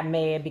I got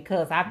mad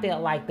because I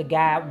felt like the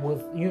guy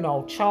was, you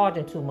know,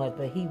 charging too much,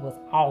 but he was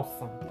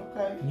awesome.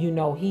 Okay. You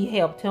know, he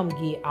helped him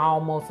get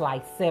almost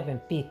like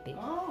 $750.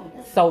 Oh,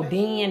 so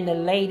then the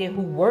lady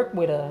who worked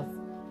with us,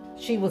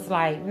 she was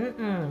like,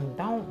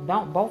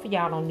 don't, both of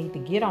y'all don't need to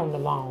get on the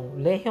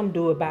loan. Let him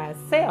do it by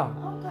himself.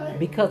 Okay.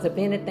 Because if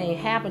anything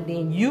happened,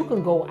 then you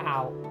can go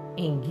out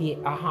and get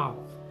a house.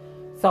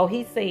 So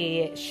he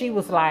said, she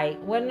was like,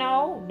 well,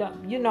 no,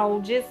 you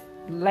know, just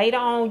later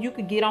on you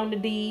could get on the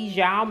deeds,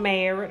 y'all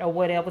married or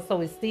whatever, so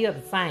it's still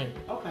the same.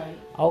 Okay.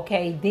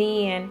 Okay,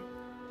 then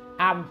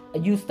I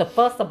used to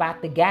fuss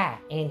about the guy,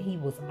 and he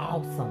was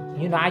awesome.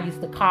 You know, I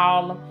used to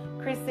call him.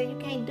 Chris said, you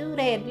can't do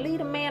that. Leave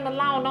the man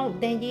alone.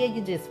 Don't, Danielle,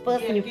 you just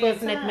fussing and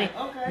fussing at the man.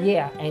 Okay.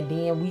 Yeah, and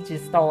then we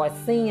just started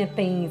seeing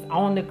things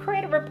on the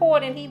credit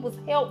report, and he was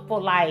helpful,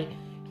 like,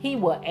 he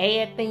would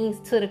add things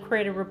to the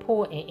credit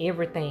report and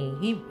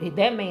everything.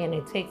 That man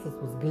in Texas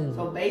was good.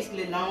 So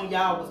basically, long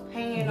y'all was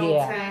paying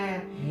on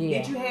time.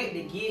 Yeah. Did you have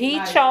to get?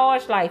 He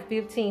charged like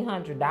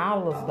 $1,500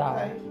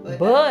 though.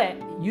 But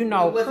you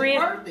know,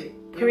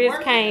 Chris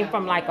came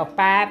from like a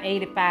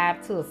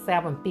 $585 to a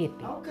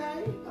 $750.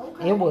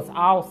 Okay. It was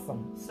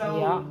awesome.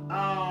 So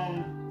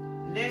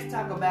let's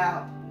talk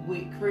about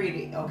with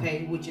credit.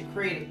 Okay, with your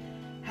credit.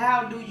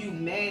 How do you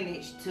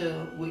manage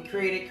with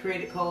credit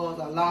cards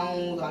or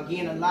loans or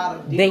getting a lot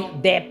of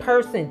deals? That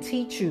person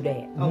teach you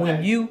that.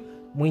 Okay.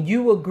 When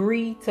you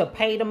agree to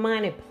pay the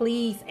money,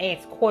 please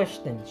ask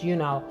questions, you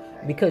know,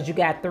 because you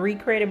got 3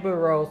 credit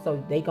bureaus,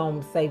 so they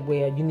gonna say,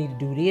 well, you need to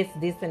do this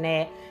and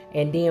that.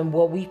 And then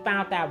what we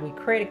found out with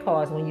credit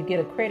cards, when you get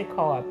a credit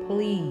card,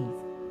 please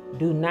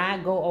do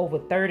not go over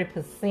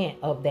 30%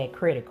 of that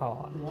credit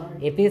card.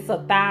 Right. If it's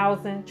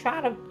 $1,000,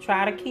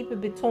 try to keep it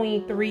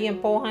between $300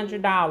 and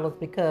 $400,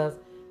 because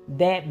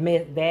that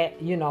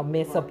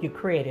mess up your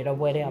credit or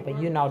whatever.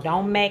 You know,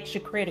 don't max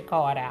your credit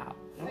card out.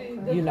 See,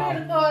 the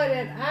credit card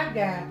that I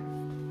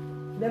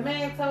got, the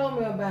man told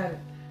me about it.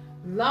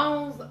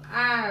 Loans,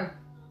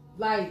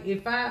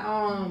 if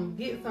I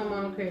get some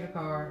on a credit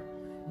card,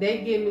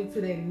 they give me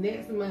to the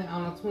next month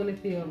on the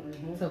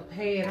 25th to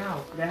pay it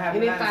off.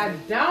 And if I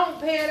don't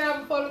pay it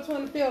off before the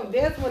 25th,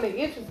 that's when the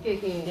interest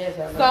kick in.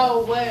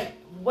 So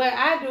what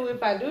I do,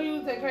 if I do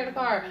use that credit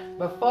card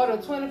before the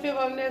 25th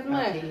of next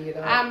month,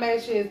 I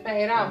make sure it's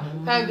paid off.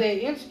 Because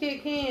the interest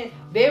kick in,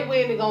 that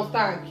way it's going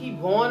to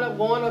keep going up.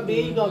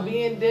 Then you're going to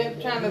be in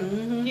debt trying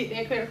to get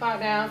that credit card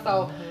down.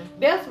 So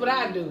that's what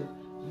I do.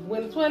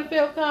 When the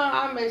 25th comes,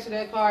 I make sure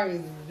that card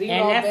is zero.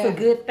 And that's a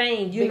good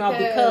thing, you know,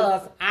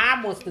 because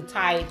I was the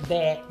type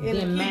that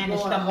didn't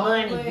manage the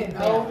money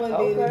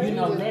better. You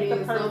know, let the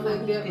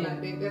person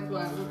that's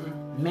why.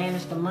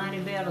 Manage the money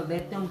better.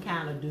 Let them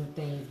kind of do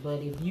things.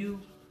 But if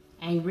you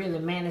ain't really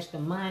manage the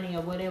money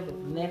or whatever,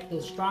 let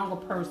the stronger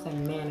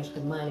person manage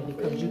the money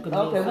because you can.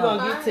 Okay, we're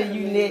gonna get to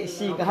you next,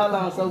 Sheikah. Hold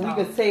on, so we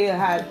can tell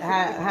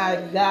how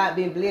God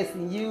been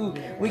blessing you.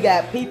 We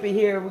got people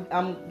here.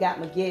 Got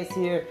my guests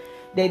here.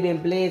 They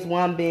been blessed.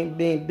 One been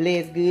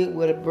blessed good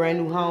with a brand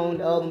new home.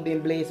 The other one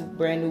been blessed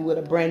brand new with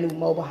a brand new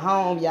mobile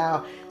home,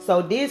 y'all.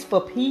 So this for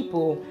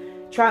people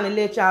trying to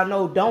let y'all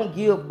know, don't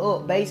give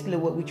up. Basically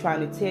what we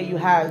trying to tell you,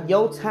 how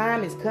your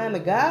time is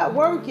coming. God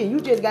working. You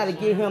just got to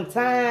give him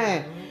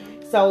time.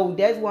 So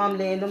that's why I'm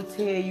letting them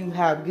tell you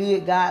how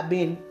good God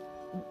been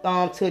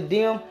to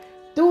them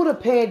through the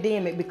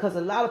pandemic, because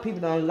a lot of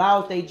people done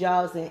lost their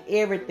jobs and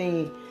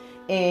everything.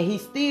 And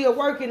he's still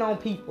working on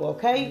people,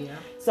 okay? Yeah.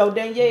 So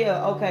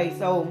Danielle, okay,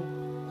 so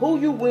who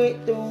you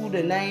went through,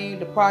 the name,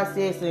 the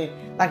process, and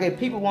like if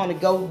people want to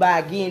go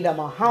by getting them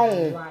a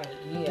home, right?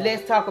 Yeah.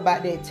 Let's talk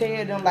about that.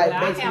 Tell them basically.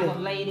 I have a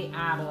lady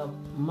out of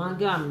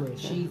Montgomery.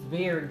 She's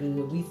very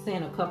good. We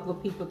sent a couple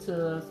of people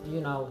to us. You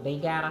know, they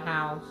got a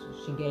house.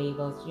 She gave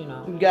us, you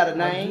know. You got a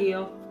name?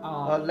 Gift.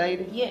 A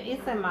lady? Yeah,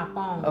 it's in my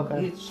phone.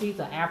 Okay. She's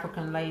an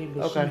African lady,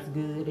 but she's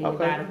good.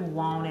 Anybody who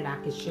want it, I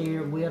can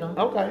share it with them.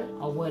 Okay.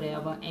 Or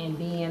whatever. And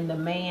then the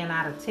man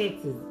out of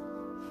Texas,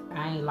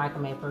 I ain't like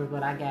him at first,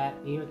 but I got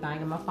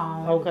everything in my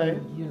phone. Okay.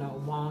 You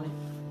know, want it,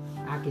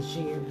 I can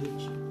share it with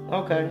you.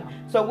 Okay. You know.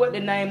 So what the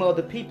name of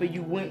the people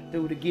you went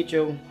through to get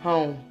your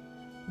home?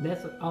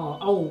 That's it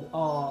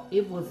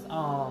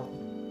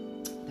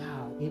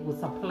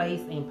was a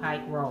place in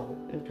Pike Road.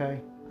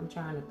 Okay. I'm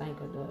trying to think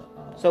of the.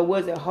 So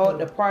was it hard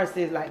the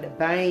process, like the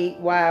bank?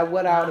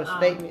 What all the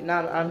statement?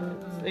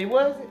 It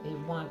wasn't. It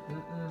wasn't.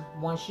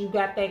 Once you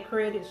got that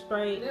credit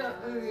straight,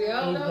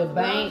 the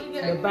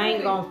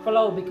bank gonna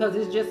flow, because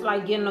it's just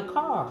like getting a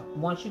car.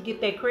 Once you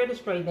get that credit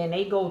straight, then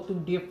they go through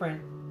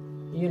different,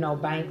 you know,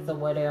 banks or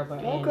whatever.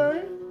 And,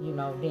 you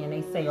know, then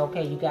they say,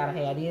 okay, you gotta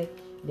have this.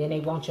 Then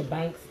they want your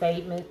bank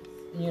statements,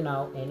 you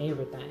know, and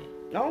everything.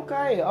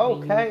 Okay.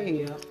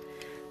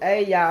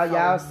 Hey,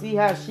 y'all see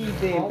how she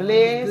been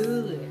blessed?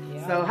 Good.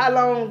 Yeah. So how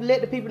long?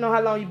 Let the people know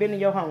how long you been in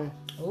your home.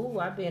 Oh,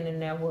 I've been in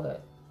there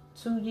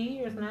 2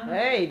 years now.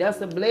 Hey,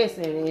 that's a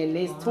blessing. And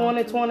it's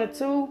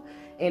 2022,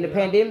 and the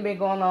pandemic been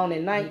going on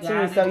in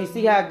 19. So you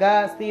see how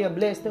God still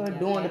blessed her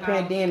during the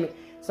pandemic.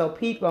 So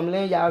people, I'm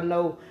letting y'all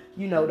know,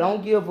 you know,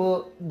 don't give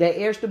up. That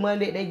extra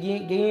money that they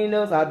getting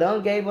us, I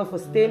done gave us for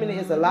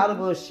stimulus. A lot of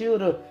us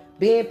should have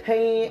been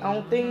paying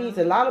on things.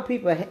 A lot of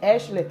people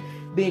actually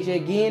been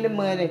just getting the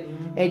money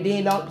and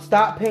then don't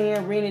stop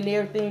paying rent and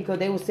everything because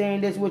they were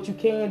saying that's what you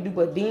can do.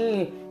 But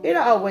then it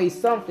always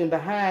something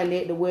behind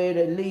that, the way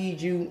to lead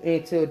you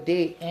into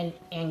debt.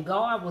 And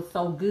God was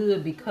so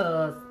good,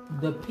 because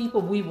the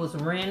people we was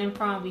renting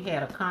from, we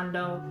had a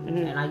condo,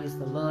 and I used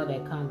to love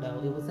that condo.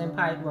 It was in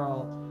Pike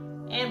Road.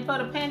 And for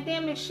the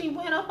pandemic, she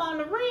went up on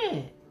the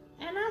rent.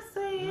 And I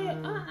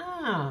said,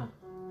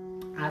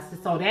 I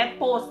said, so that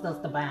forced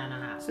us to buy a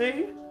house.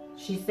 See?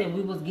 She said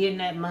we was getting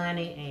that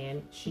money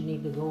and she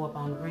need to go up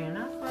on the rent.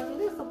 I was like, well,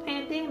 this is a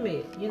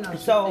pandemic, you know.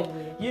 So,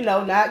 you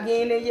know, not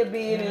getting in your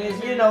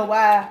business, you know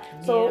why.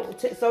 So,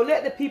 so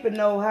let the people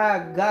know how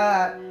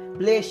God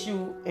bless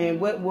you and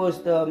what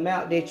was the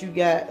amount that you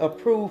got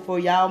approved for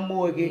y'all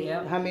mortgage.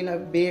 Yep. How many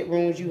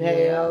bedrooms you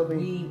have?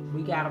 And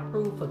we got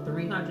approved for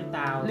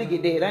 $300,000. Look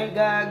at that, ain't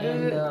God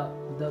good?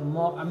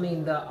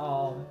 And the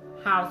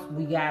house,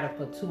 we got it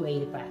for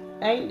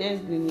 $285,000. Ain't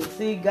that good?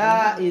 See,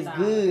 God is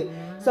good.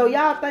 So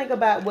y'all think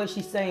about what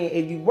she's saying.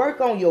 If you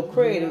work on your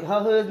credit, her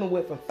husband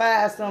went from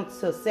 5-something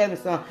to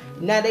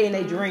 7-something. Now they in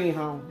their dream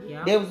home.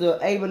 They was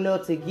able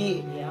enough to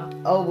get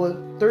over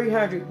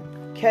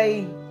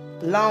 $300K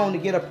loan to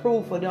get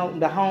approved for them,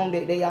 the home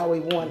that they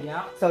always wanted.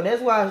 So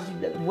that's why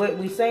what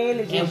we saying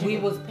is, and we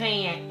was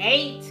paying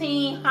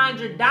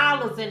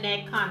 $1,800 in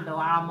that condo.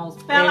 I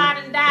almost fell out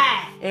and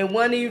died. And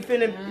when you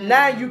finna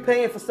now you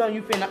paying for something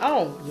you finna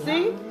own.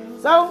 See?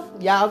 So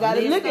y'all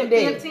gotta look at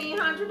that.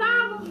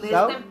 $1,500. Less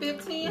than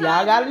 $1,500.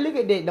 Y'all gotta look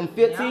at that. Them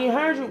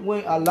 $1,500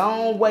 went a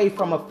long way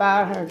from a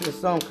 $500 or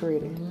some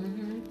credit.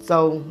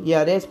 So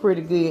yeah, that's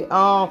pretty good.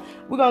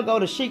 We're gonna go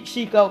to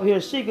Sheik over here.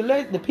 Sheik,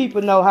 let the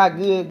people know how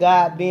good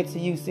God been to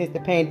you since the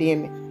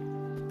pandemic.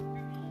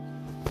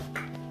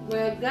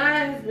 Well, God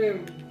has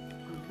been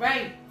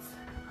great.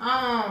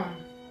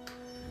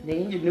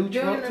 Then your new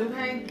truck too.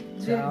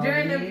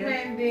 During the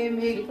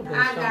pandemic,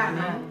 I got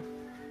home.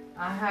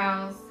 a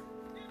house,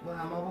 well,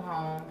 a mobile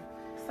home.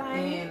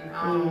 Same.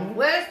 And,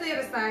 well, it's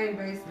still the same,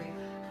 basically.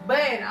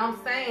 But I'm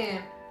saying,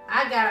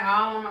 I got it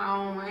all on my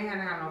own. I ain't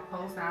got no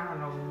post, I don't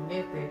know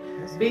nothing.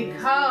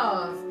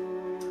 Because,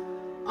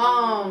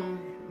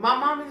 my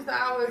mom used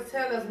to always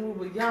tell us when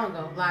we were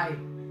younger, like,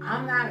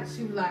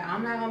 she was like,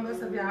 I'm not gonna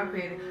mess up y'all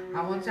credit.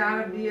 I want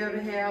y'all to be able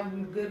to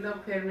have good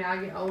enough credit when y'all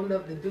get old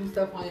enough to do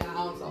stuff on your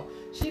own. So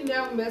she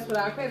never messed with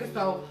our credit.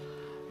 So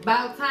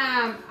by the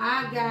time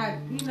I got,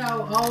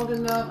 old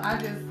enough,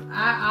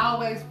 I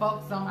always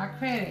focused on my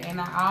credit,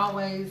 and I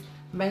always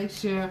made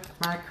sure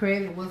my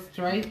credit was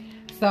straight.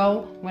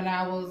 So when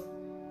I was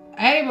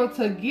able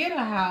to get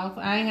a house,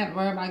 I ain't had to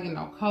worry about getting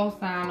no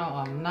cosign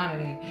or none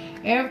of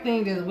that.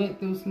 Everything just went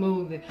through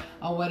smoothly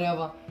or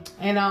whatever.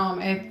 And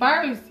at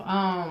first,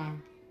 I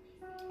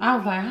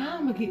was like, how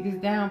I'm gonna get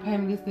this down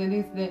payment, this and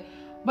this and that.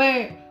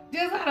 But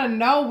just out of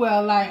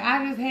nowhere, like,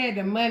 I just had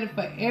the money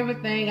for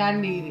everything I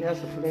needed.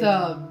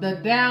 So the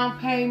down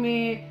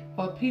payment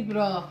for people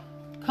to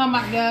come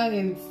out there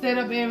and set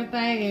up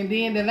everything. And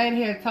then the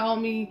lady had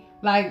told me,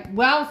 like,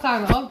 well, I was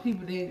talking to other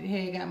people that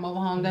had got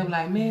mobile homes. They were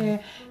like,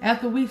 man,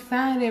 after we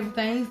signed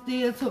everything, it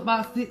still took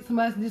about 6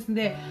 months, this and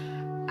that.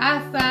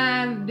 I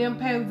signed them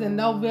papers in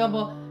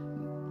November,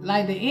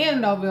 like the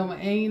end of November,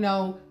 and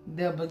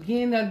the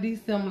beginning of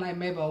December, like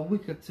maybe a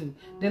week or two.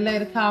 The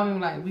lady called me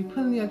like, we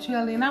putting your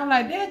trailer in. I'm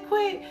like, that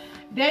quick.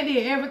 They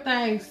did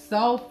everything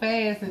so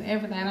fast and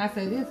everything. And I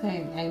said, this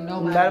ain't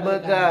nobody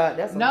but God.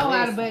 That's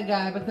nobody but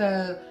God,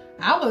 because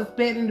I was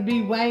expecting to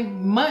be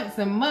waiting months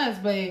and months,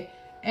 but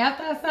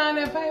after I signed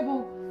that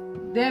paper,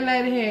 that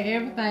lady had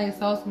everything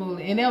so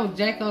smoothly. And that was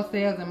Jaco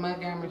Sales in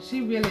Montgomery.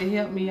 She really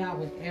helped me out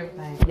with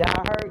everything.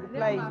 Y'all heard the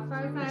place.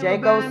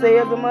 Jaco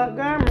Sales in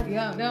Montgomery.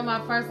 Yeah, that was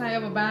my first time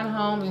ever buying a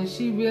home, and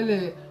she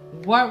really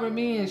worked with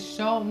me and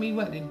showed me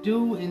what to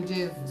do and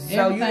just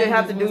so you didn't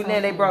have to do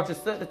that. They brought your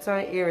septic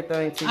tank,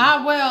 everything to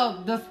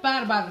you. The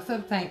spot about the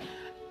septic tank,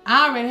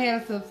 I already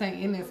had a septic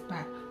tank in that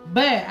spot.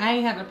 But I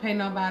ain't have to pay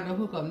nobody to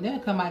hook up. Then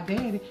cause my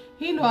daddy,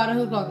 he knew how to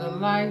hook up the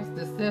lights,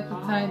 the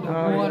septic tank, the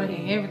water,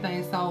 and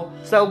everything. So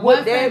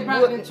once they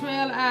brought the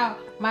trailer out,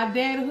 my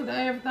daddy hooked up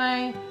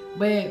everything.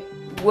 But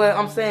well,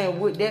 I'm saying,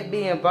 would that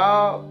be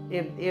involved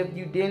if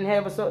you didn't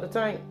have a septic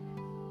tank?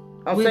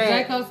 I'm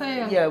saying, Jaco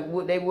Sales? Yeah,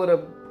 they would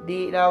have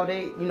did all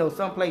that.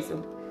 Some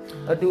places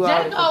do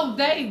all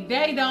that.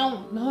 They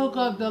don't hook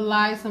up the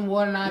lights and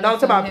water. No, I'm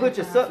talking about put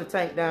your septic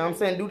tank down. I'm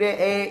saying, do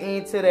that add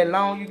into that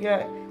loan you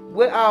got?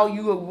 What all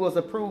you was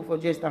approved for?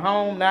 Just the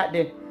home, not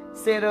the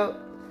setup?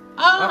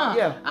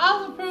 Yeah.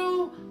 I was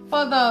approved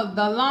for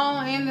the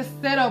loan and the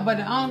setup, but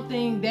the only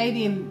thing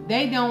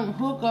they don't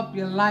hook up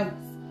your lights.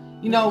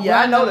 I know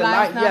the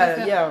lights.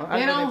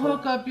 They don't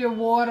hook up your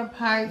water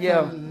pipes.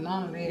 And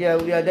none of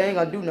that. Yeah, they ain't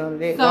gonna do none of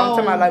that. So, I'm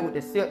talking about like with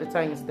the septic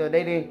tank and stuff.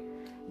 They didn't.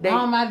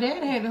 My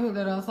dad had to hook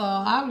that up, so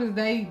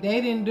obviously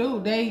they didn't do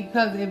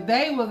because if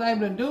they was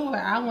able to do it,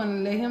 I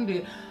wouldn't let him do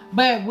it.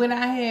 But when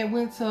I had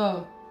went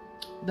to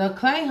the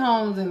Clay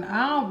Homes in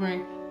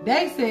Auburn,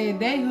 they said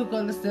they hook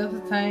up the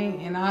septic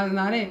tank and all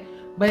that.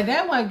 But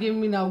that wasn't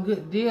giving me no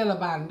good deal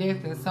about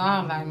nothing. So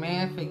I'm like,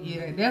 man,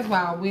 forget it. That's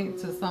why I went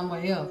to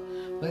somewhere else.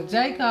 But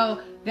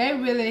Jaco, they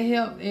really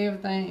helped me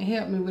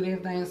with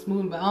everything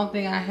smooth. But the only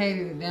thing I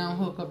hated is they don't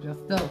hook up your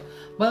stuff.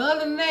 But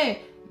other than that,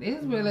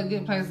 it's really a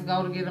good place to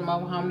go to get a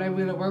mobile home. They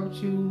really work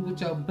with you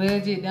with your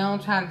budget. They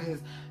don't try to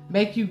just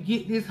make you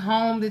get this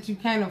home that you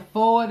can't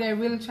afford. They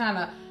really trying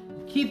to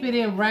keep it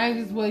in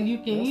ranges where you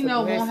can,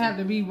 won't have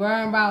to be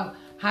worrying about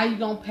how you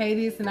gonna pay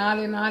this and all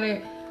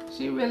that.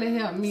 She really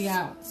helped me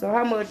out. So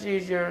how much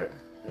is your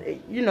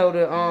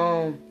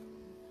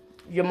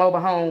mobile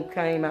home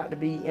came out to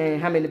be,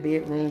 and how many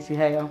bedrooms you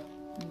have?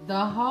 The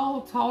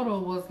whole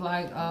total was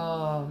like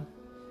I'm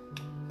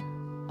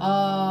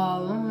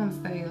gonna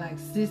say like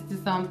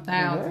 60-something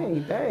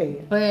thousand.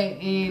 Dang. But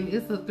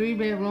it's a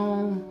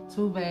 3-bedroom,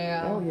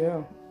 2-bath. Oh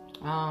yeah.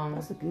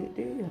 That's a good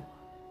deal.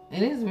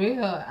 And it's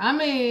real. I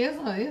mean, it's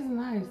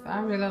nice.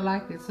 I really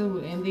like it too.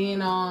 And then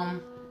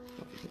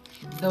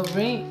the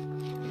rent.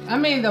 I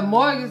mean, the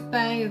mortgage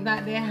thing is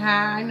not that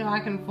high. I know I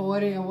can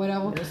afford it or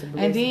whatever.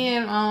 And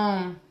then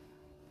I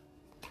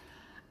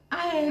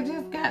had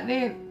just got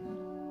that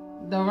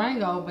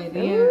Durango, but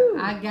then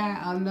I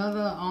got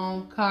another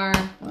car.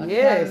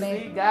 Yes,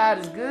 see, God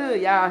is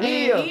good, y'all.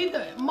 Here.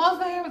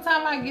 Most of every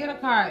time I get a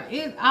car,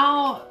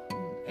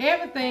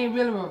 everything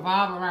really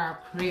revolves around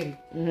credit.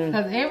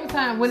 Because every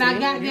time when I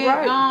got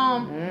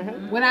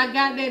that when I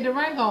got that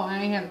Durango, I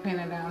ain't had to pay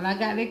that down. When I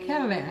got that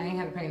Cadillac, I ain't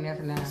had to pay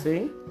nothing down.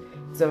 See,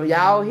 so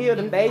y'all hear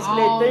the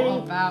basically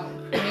thing about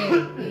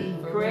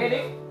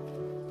credit.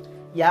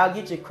 Y'all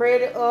get your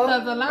credit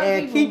up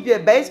and people, keep your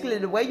basically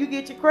the way you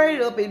get your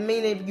credit up. It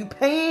means you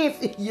paying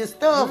for your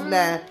stuff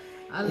now.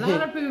 A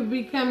lot of people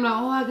be coming like,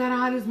 I got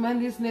all this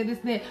money, this and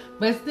that.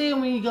 But still,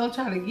 when you go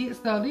try to get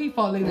stuff, these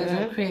folks look at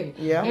your credit.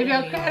 Yeah. If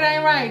your credit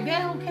ain't right, they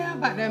don't care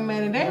about that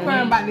money. They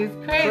worry about this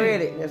credit.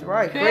 Credit, that's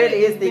right. Credit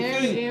is the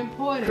very key.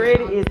 Important.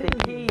 Credit is the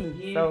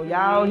key. So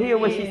y'all hear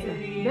what she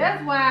said.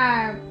 That's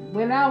why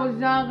when I was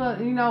younger,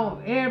 most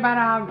of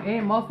everybody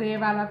in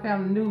my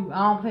family knew I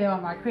don't play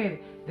on my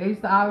credit. They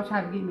used to always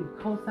try to get me to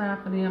co-sign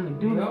for them and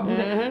do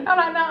this. I'm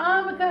like,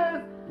 no,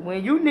 because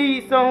when you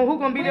need some, who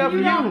gonna be there for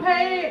you? Don't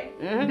pay it,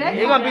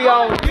 they gonna be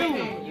on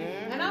you.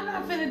 And I'm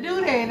not finna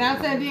do that. And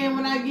I'm saying then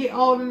when I get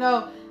old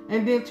enough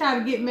and then try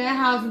to get my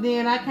house and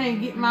then I can't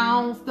get my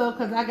own stuff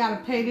because I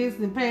gotta pay this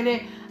and pay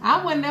that,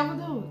 I would never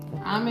do it.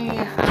 I mean,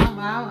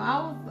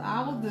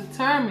 I was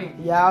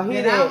determined. Y'all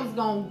hear that? I was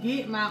gonna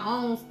get my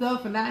own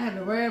stuff and not have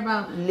to worry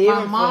about living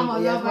my mama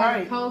or that's nobody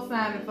right.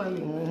 co-signing for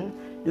me.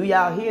 Do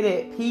y'all hear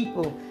that?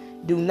 People,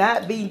 do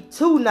not be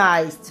too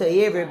nice to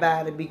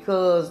everybody,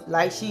 because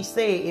like she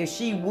said, if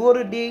she would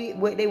have did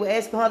what they were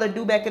asking her to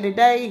do back in the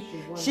day,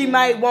 she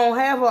might won't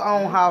have her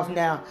own house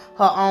now,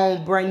 her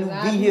own brand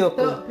new vehicle.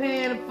 Stop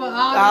paying for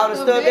all the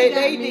stuff that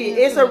they did.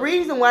 It's a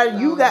reason why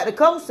you got to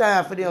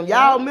co-sign for them.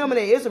 Y'all remember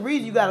that? It's a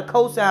reason you got to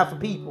co-sign for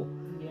people.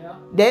 Yeah.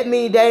 That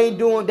means they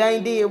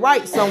ain't did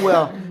right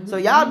somewhere. So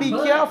y'all be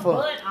careful.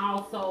 But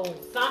also,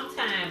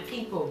 sometimes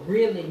people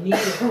really need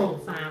a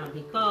co-signer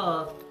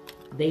because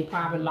they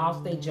probably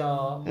lost their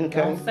job.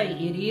 Okay. Don't say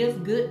it is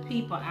good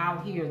people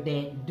out here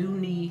that do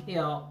need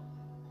help,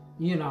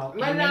 and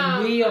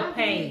they will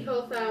pay.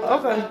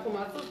 Okay. For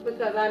my sister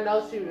because I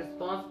know she's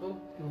responsible.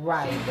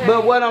 Right.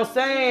 But what I'm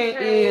saying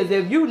is,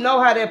 if you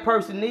know how that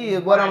person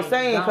is, what I'm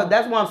saying, because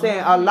that's what I'm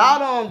saying, a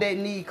lot of them that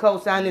need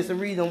co-sign is the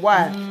reason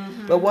why.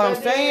 But what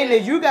I'm saying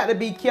is, you got to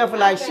be careful,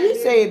 like she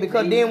said,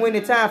 because then when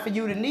it's time for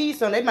you to need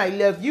something, they might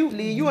leave you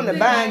in the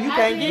bind, you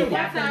can't get it.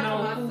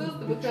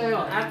 Because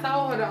I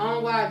told her the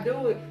only way I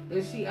do it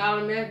is she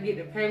automatically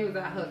get the payments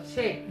out her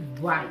check.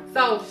 Right.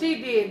 So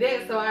she did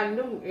that, so I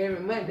knew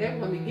every month they were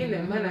gonna be getting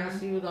that money out,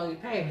 she was gonna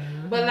get paid.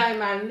 But like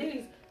my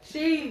niece,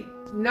 she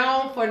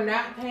known for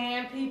not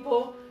paying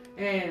people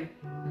and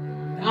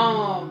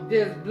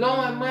just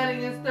blowing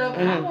money and stuff.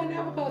 I would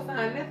never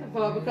co-sign nothing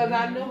for her because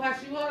I knew how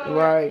she was.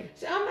 Right.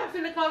 I'm not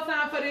finna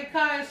co-sign for that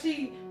car and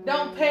she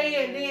don't pay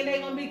it, then they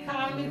gonna be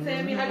calling me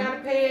telling me I gotta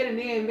pay it and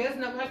then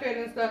messing up my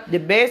credit and stuff. The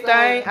best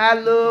thing I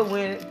love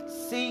when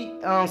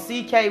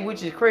CK,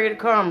 which is Credit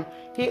Karma,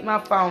 hit my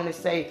phone and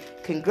say,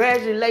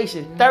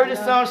 congratulations,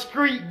 30-some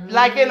street,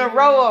 like in a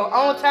row of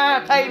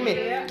on-time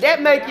payment.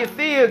 That make you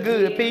feel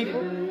good,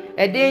 people.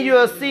 And then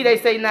you'll see, they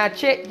say, now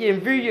check you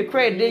and view your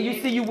credit. Then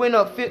you see you went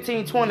up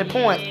 15, 20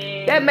 points.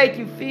 That make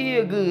you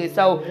feel good.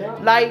 So,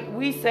 like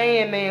we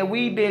saying, man,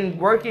 we've been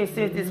working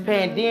since this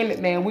pandemic,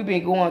 man. We've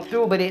been going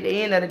through, but at the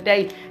end of the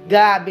day,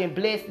 God been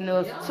blessing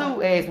us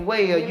too as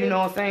well. You know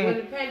what I'm saying? When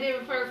the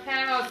pandemic first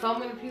came out, so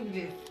many people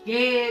just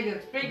scared,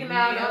 just freaking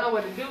out, don't know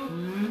what to do.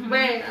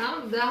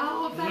 But the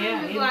whole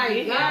time it's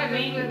like God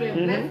has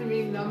been blessing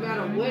me no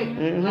matter what.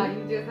 Like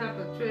you just have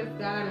to trust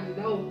God and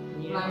know,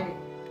 like.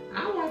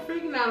 I wasn't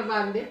freaking out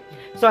about it.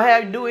 So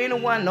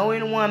know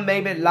anyone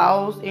maybe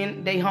lost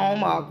in their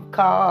home or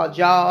car or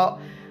job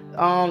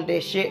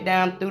that shut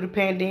down through the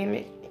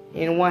pandemic?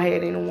 Anyone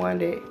had anyone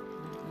that?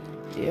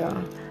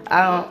 Yeah.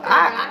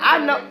 I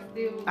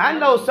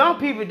know some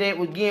people that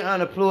was getting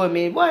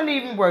unemployment, wasn't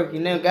even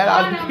working. They got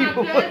all the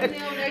people.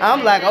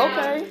 I'm like,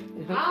 okay.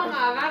 I don't know.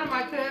 A lot of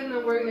my cousins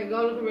are working at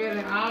Golden Corral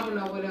in Auburn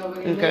or whatever,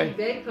 and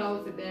they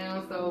closed it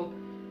down. So.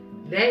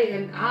 They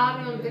and all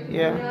them, they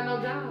have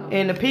no job.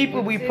 And the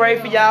people we pray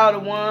for y'all, the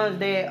ones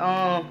that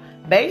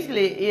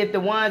basically, if the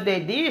ones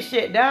that did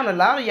shut down, a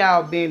lot of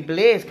y'all been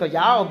blessed because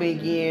y'all been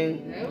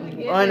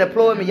getting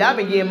unemployment. Y'all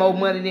been getting more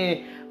money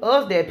than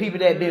us, that people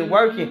that been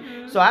working.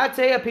 So I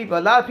tell people,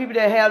 a lot of people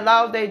that have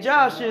lost their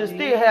jobs should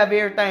still have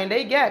everything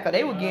they got because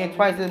they were getting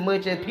twice as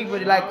much as people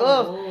like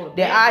us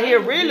that out here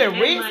really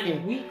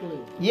risking.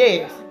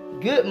 Yes.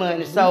 Good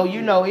money. So,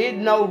 it's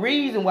no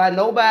reason why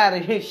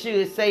nobody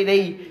should say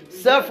they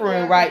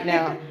suffering right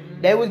now.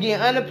 They was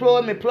getting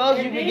unemployment,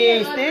 plus you be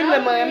getting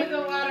stimulus money.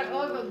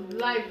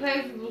 Like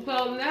places were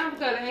closing down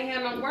because they ain't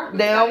had no work.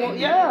 They're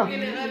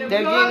getting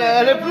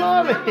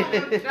unemployment.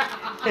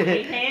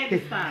 They had to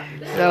stop.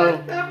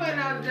 So,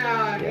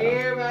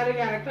 everybody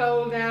got to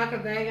close down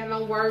because they ain't got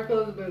no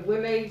workers. But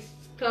when they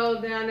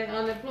close down their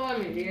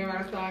unemployment,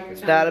 everybody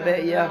started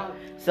back.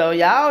 So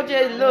y'all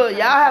just look,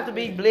 y'all have to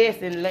be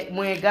blessed, and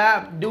when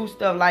God do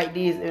stuff like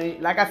this,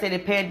 and like I said, the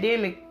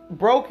pandemic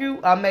broke you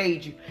or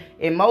made you.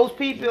 And most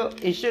people,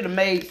 it should have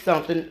made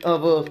something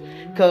of us,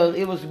 because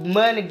it was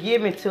money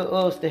given to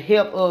us to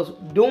help us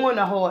during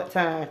the hard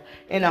time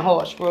and the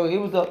hard struggle. It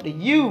was up to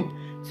you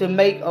to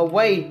make a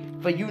way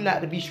for you not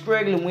to be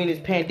struggling when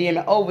this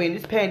pandemic over. And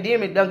this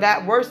pandemic done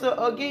got worse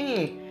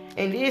again.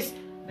 And this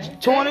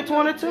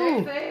 2022.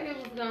 They said it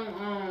was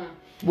gonna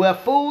well,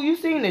 food, you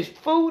seen this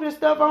food and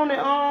stuff on the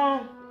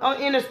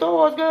in the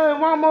stores, girl,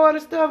 and Walmart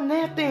and stuff,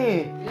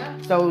 nothing.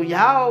 Yeah. So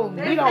y'all,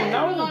 we don't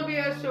know. There's gonna be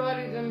a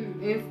shortage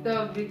and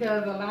stuff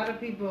because a lot of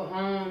people,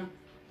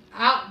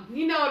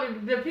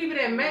 the people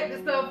that make the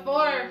stuff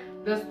for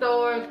the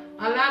stores,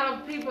 a lot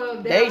of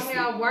people they don't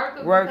have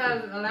workers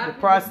because a lot of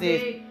people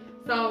sick.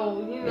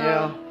 So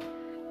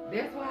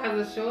That's why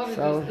there's a shortage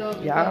So, of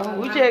stuff. y'all,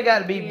 we just got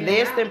to be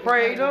blessed and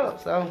prayed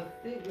up. So,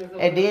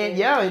 and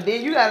then, and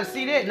then you got to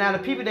see that. Now, the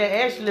people that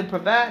actually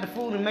provide the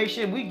food and make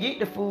sure we get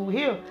the food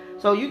here.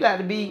 So, you got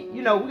to be,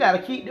 we got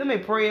to keep them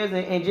in prayers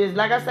and just,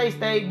 like I say,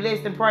 stay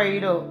blessed and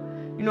prayed up.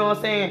 You know what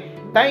I'm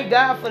saying? Thank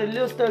God for the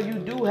little stuff you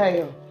do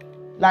have.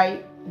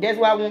 Like, that's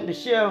why I want to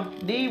share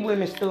these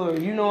women's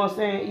stories. You know what I'm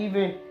saying?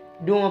 Even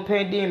during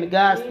pandemic,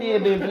 God still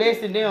been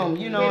blessing them,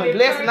 and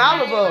blessing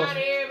all of us.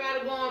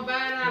 Everybody going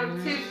buying out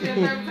of tissue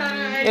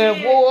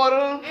and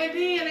water. And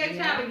then they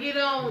try to get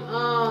on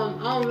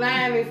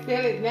online and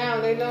sell it now.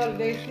 They know that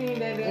they seen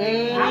that.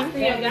 I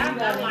still got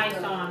that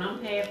lights on.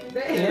 I'm happy.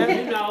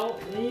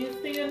 And you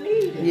still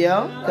need it.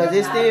 Yeah, because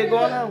it's still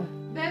going on.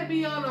 They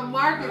be on the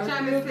market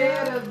trying to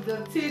sell the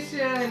tissue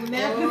and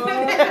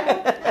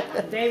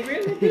napkins. They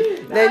really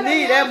do. They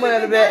need that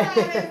money back.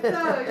 You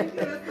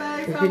could have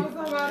saved some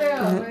for somebody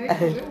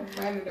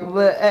else.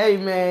 But hey,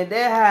 man,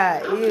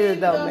 that's how it is,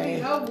 though,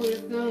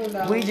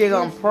 man. We just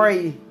gonna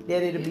pray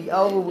that it'll be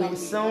over with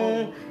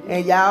soon.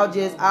 And y'all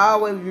just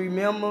always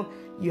remember,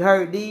 you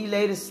heard these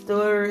latest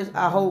stories.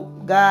 I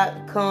hope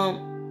God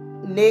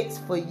come next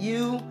for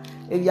you.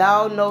 If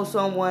y'all know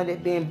someone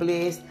that been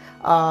blessed,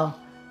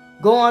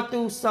 going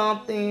through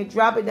something,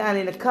 drop it down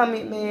in the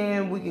comment,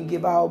 man. We can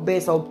give our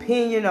best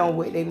opinion on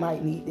what they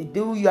might need to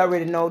do. You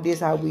already know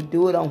this how we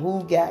do it on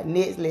Who Got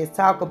Next. Let's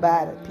talk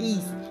about it.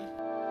 Peace.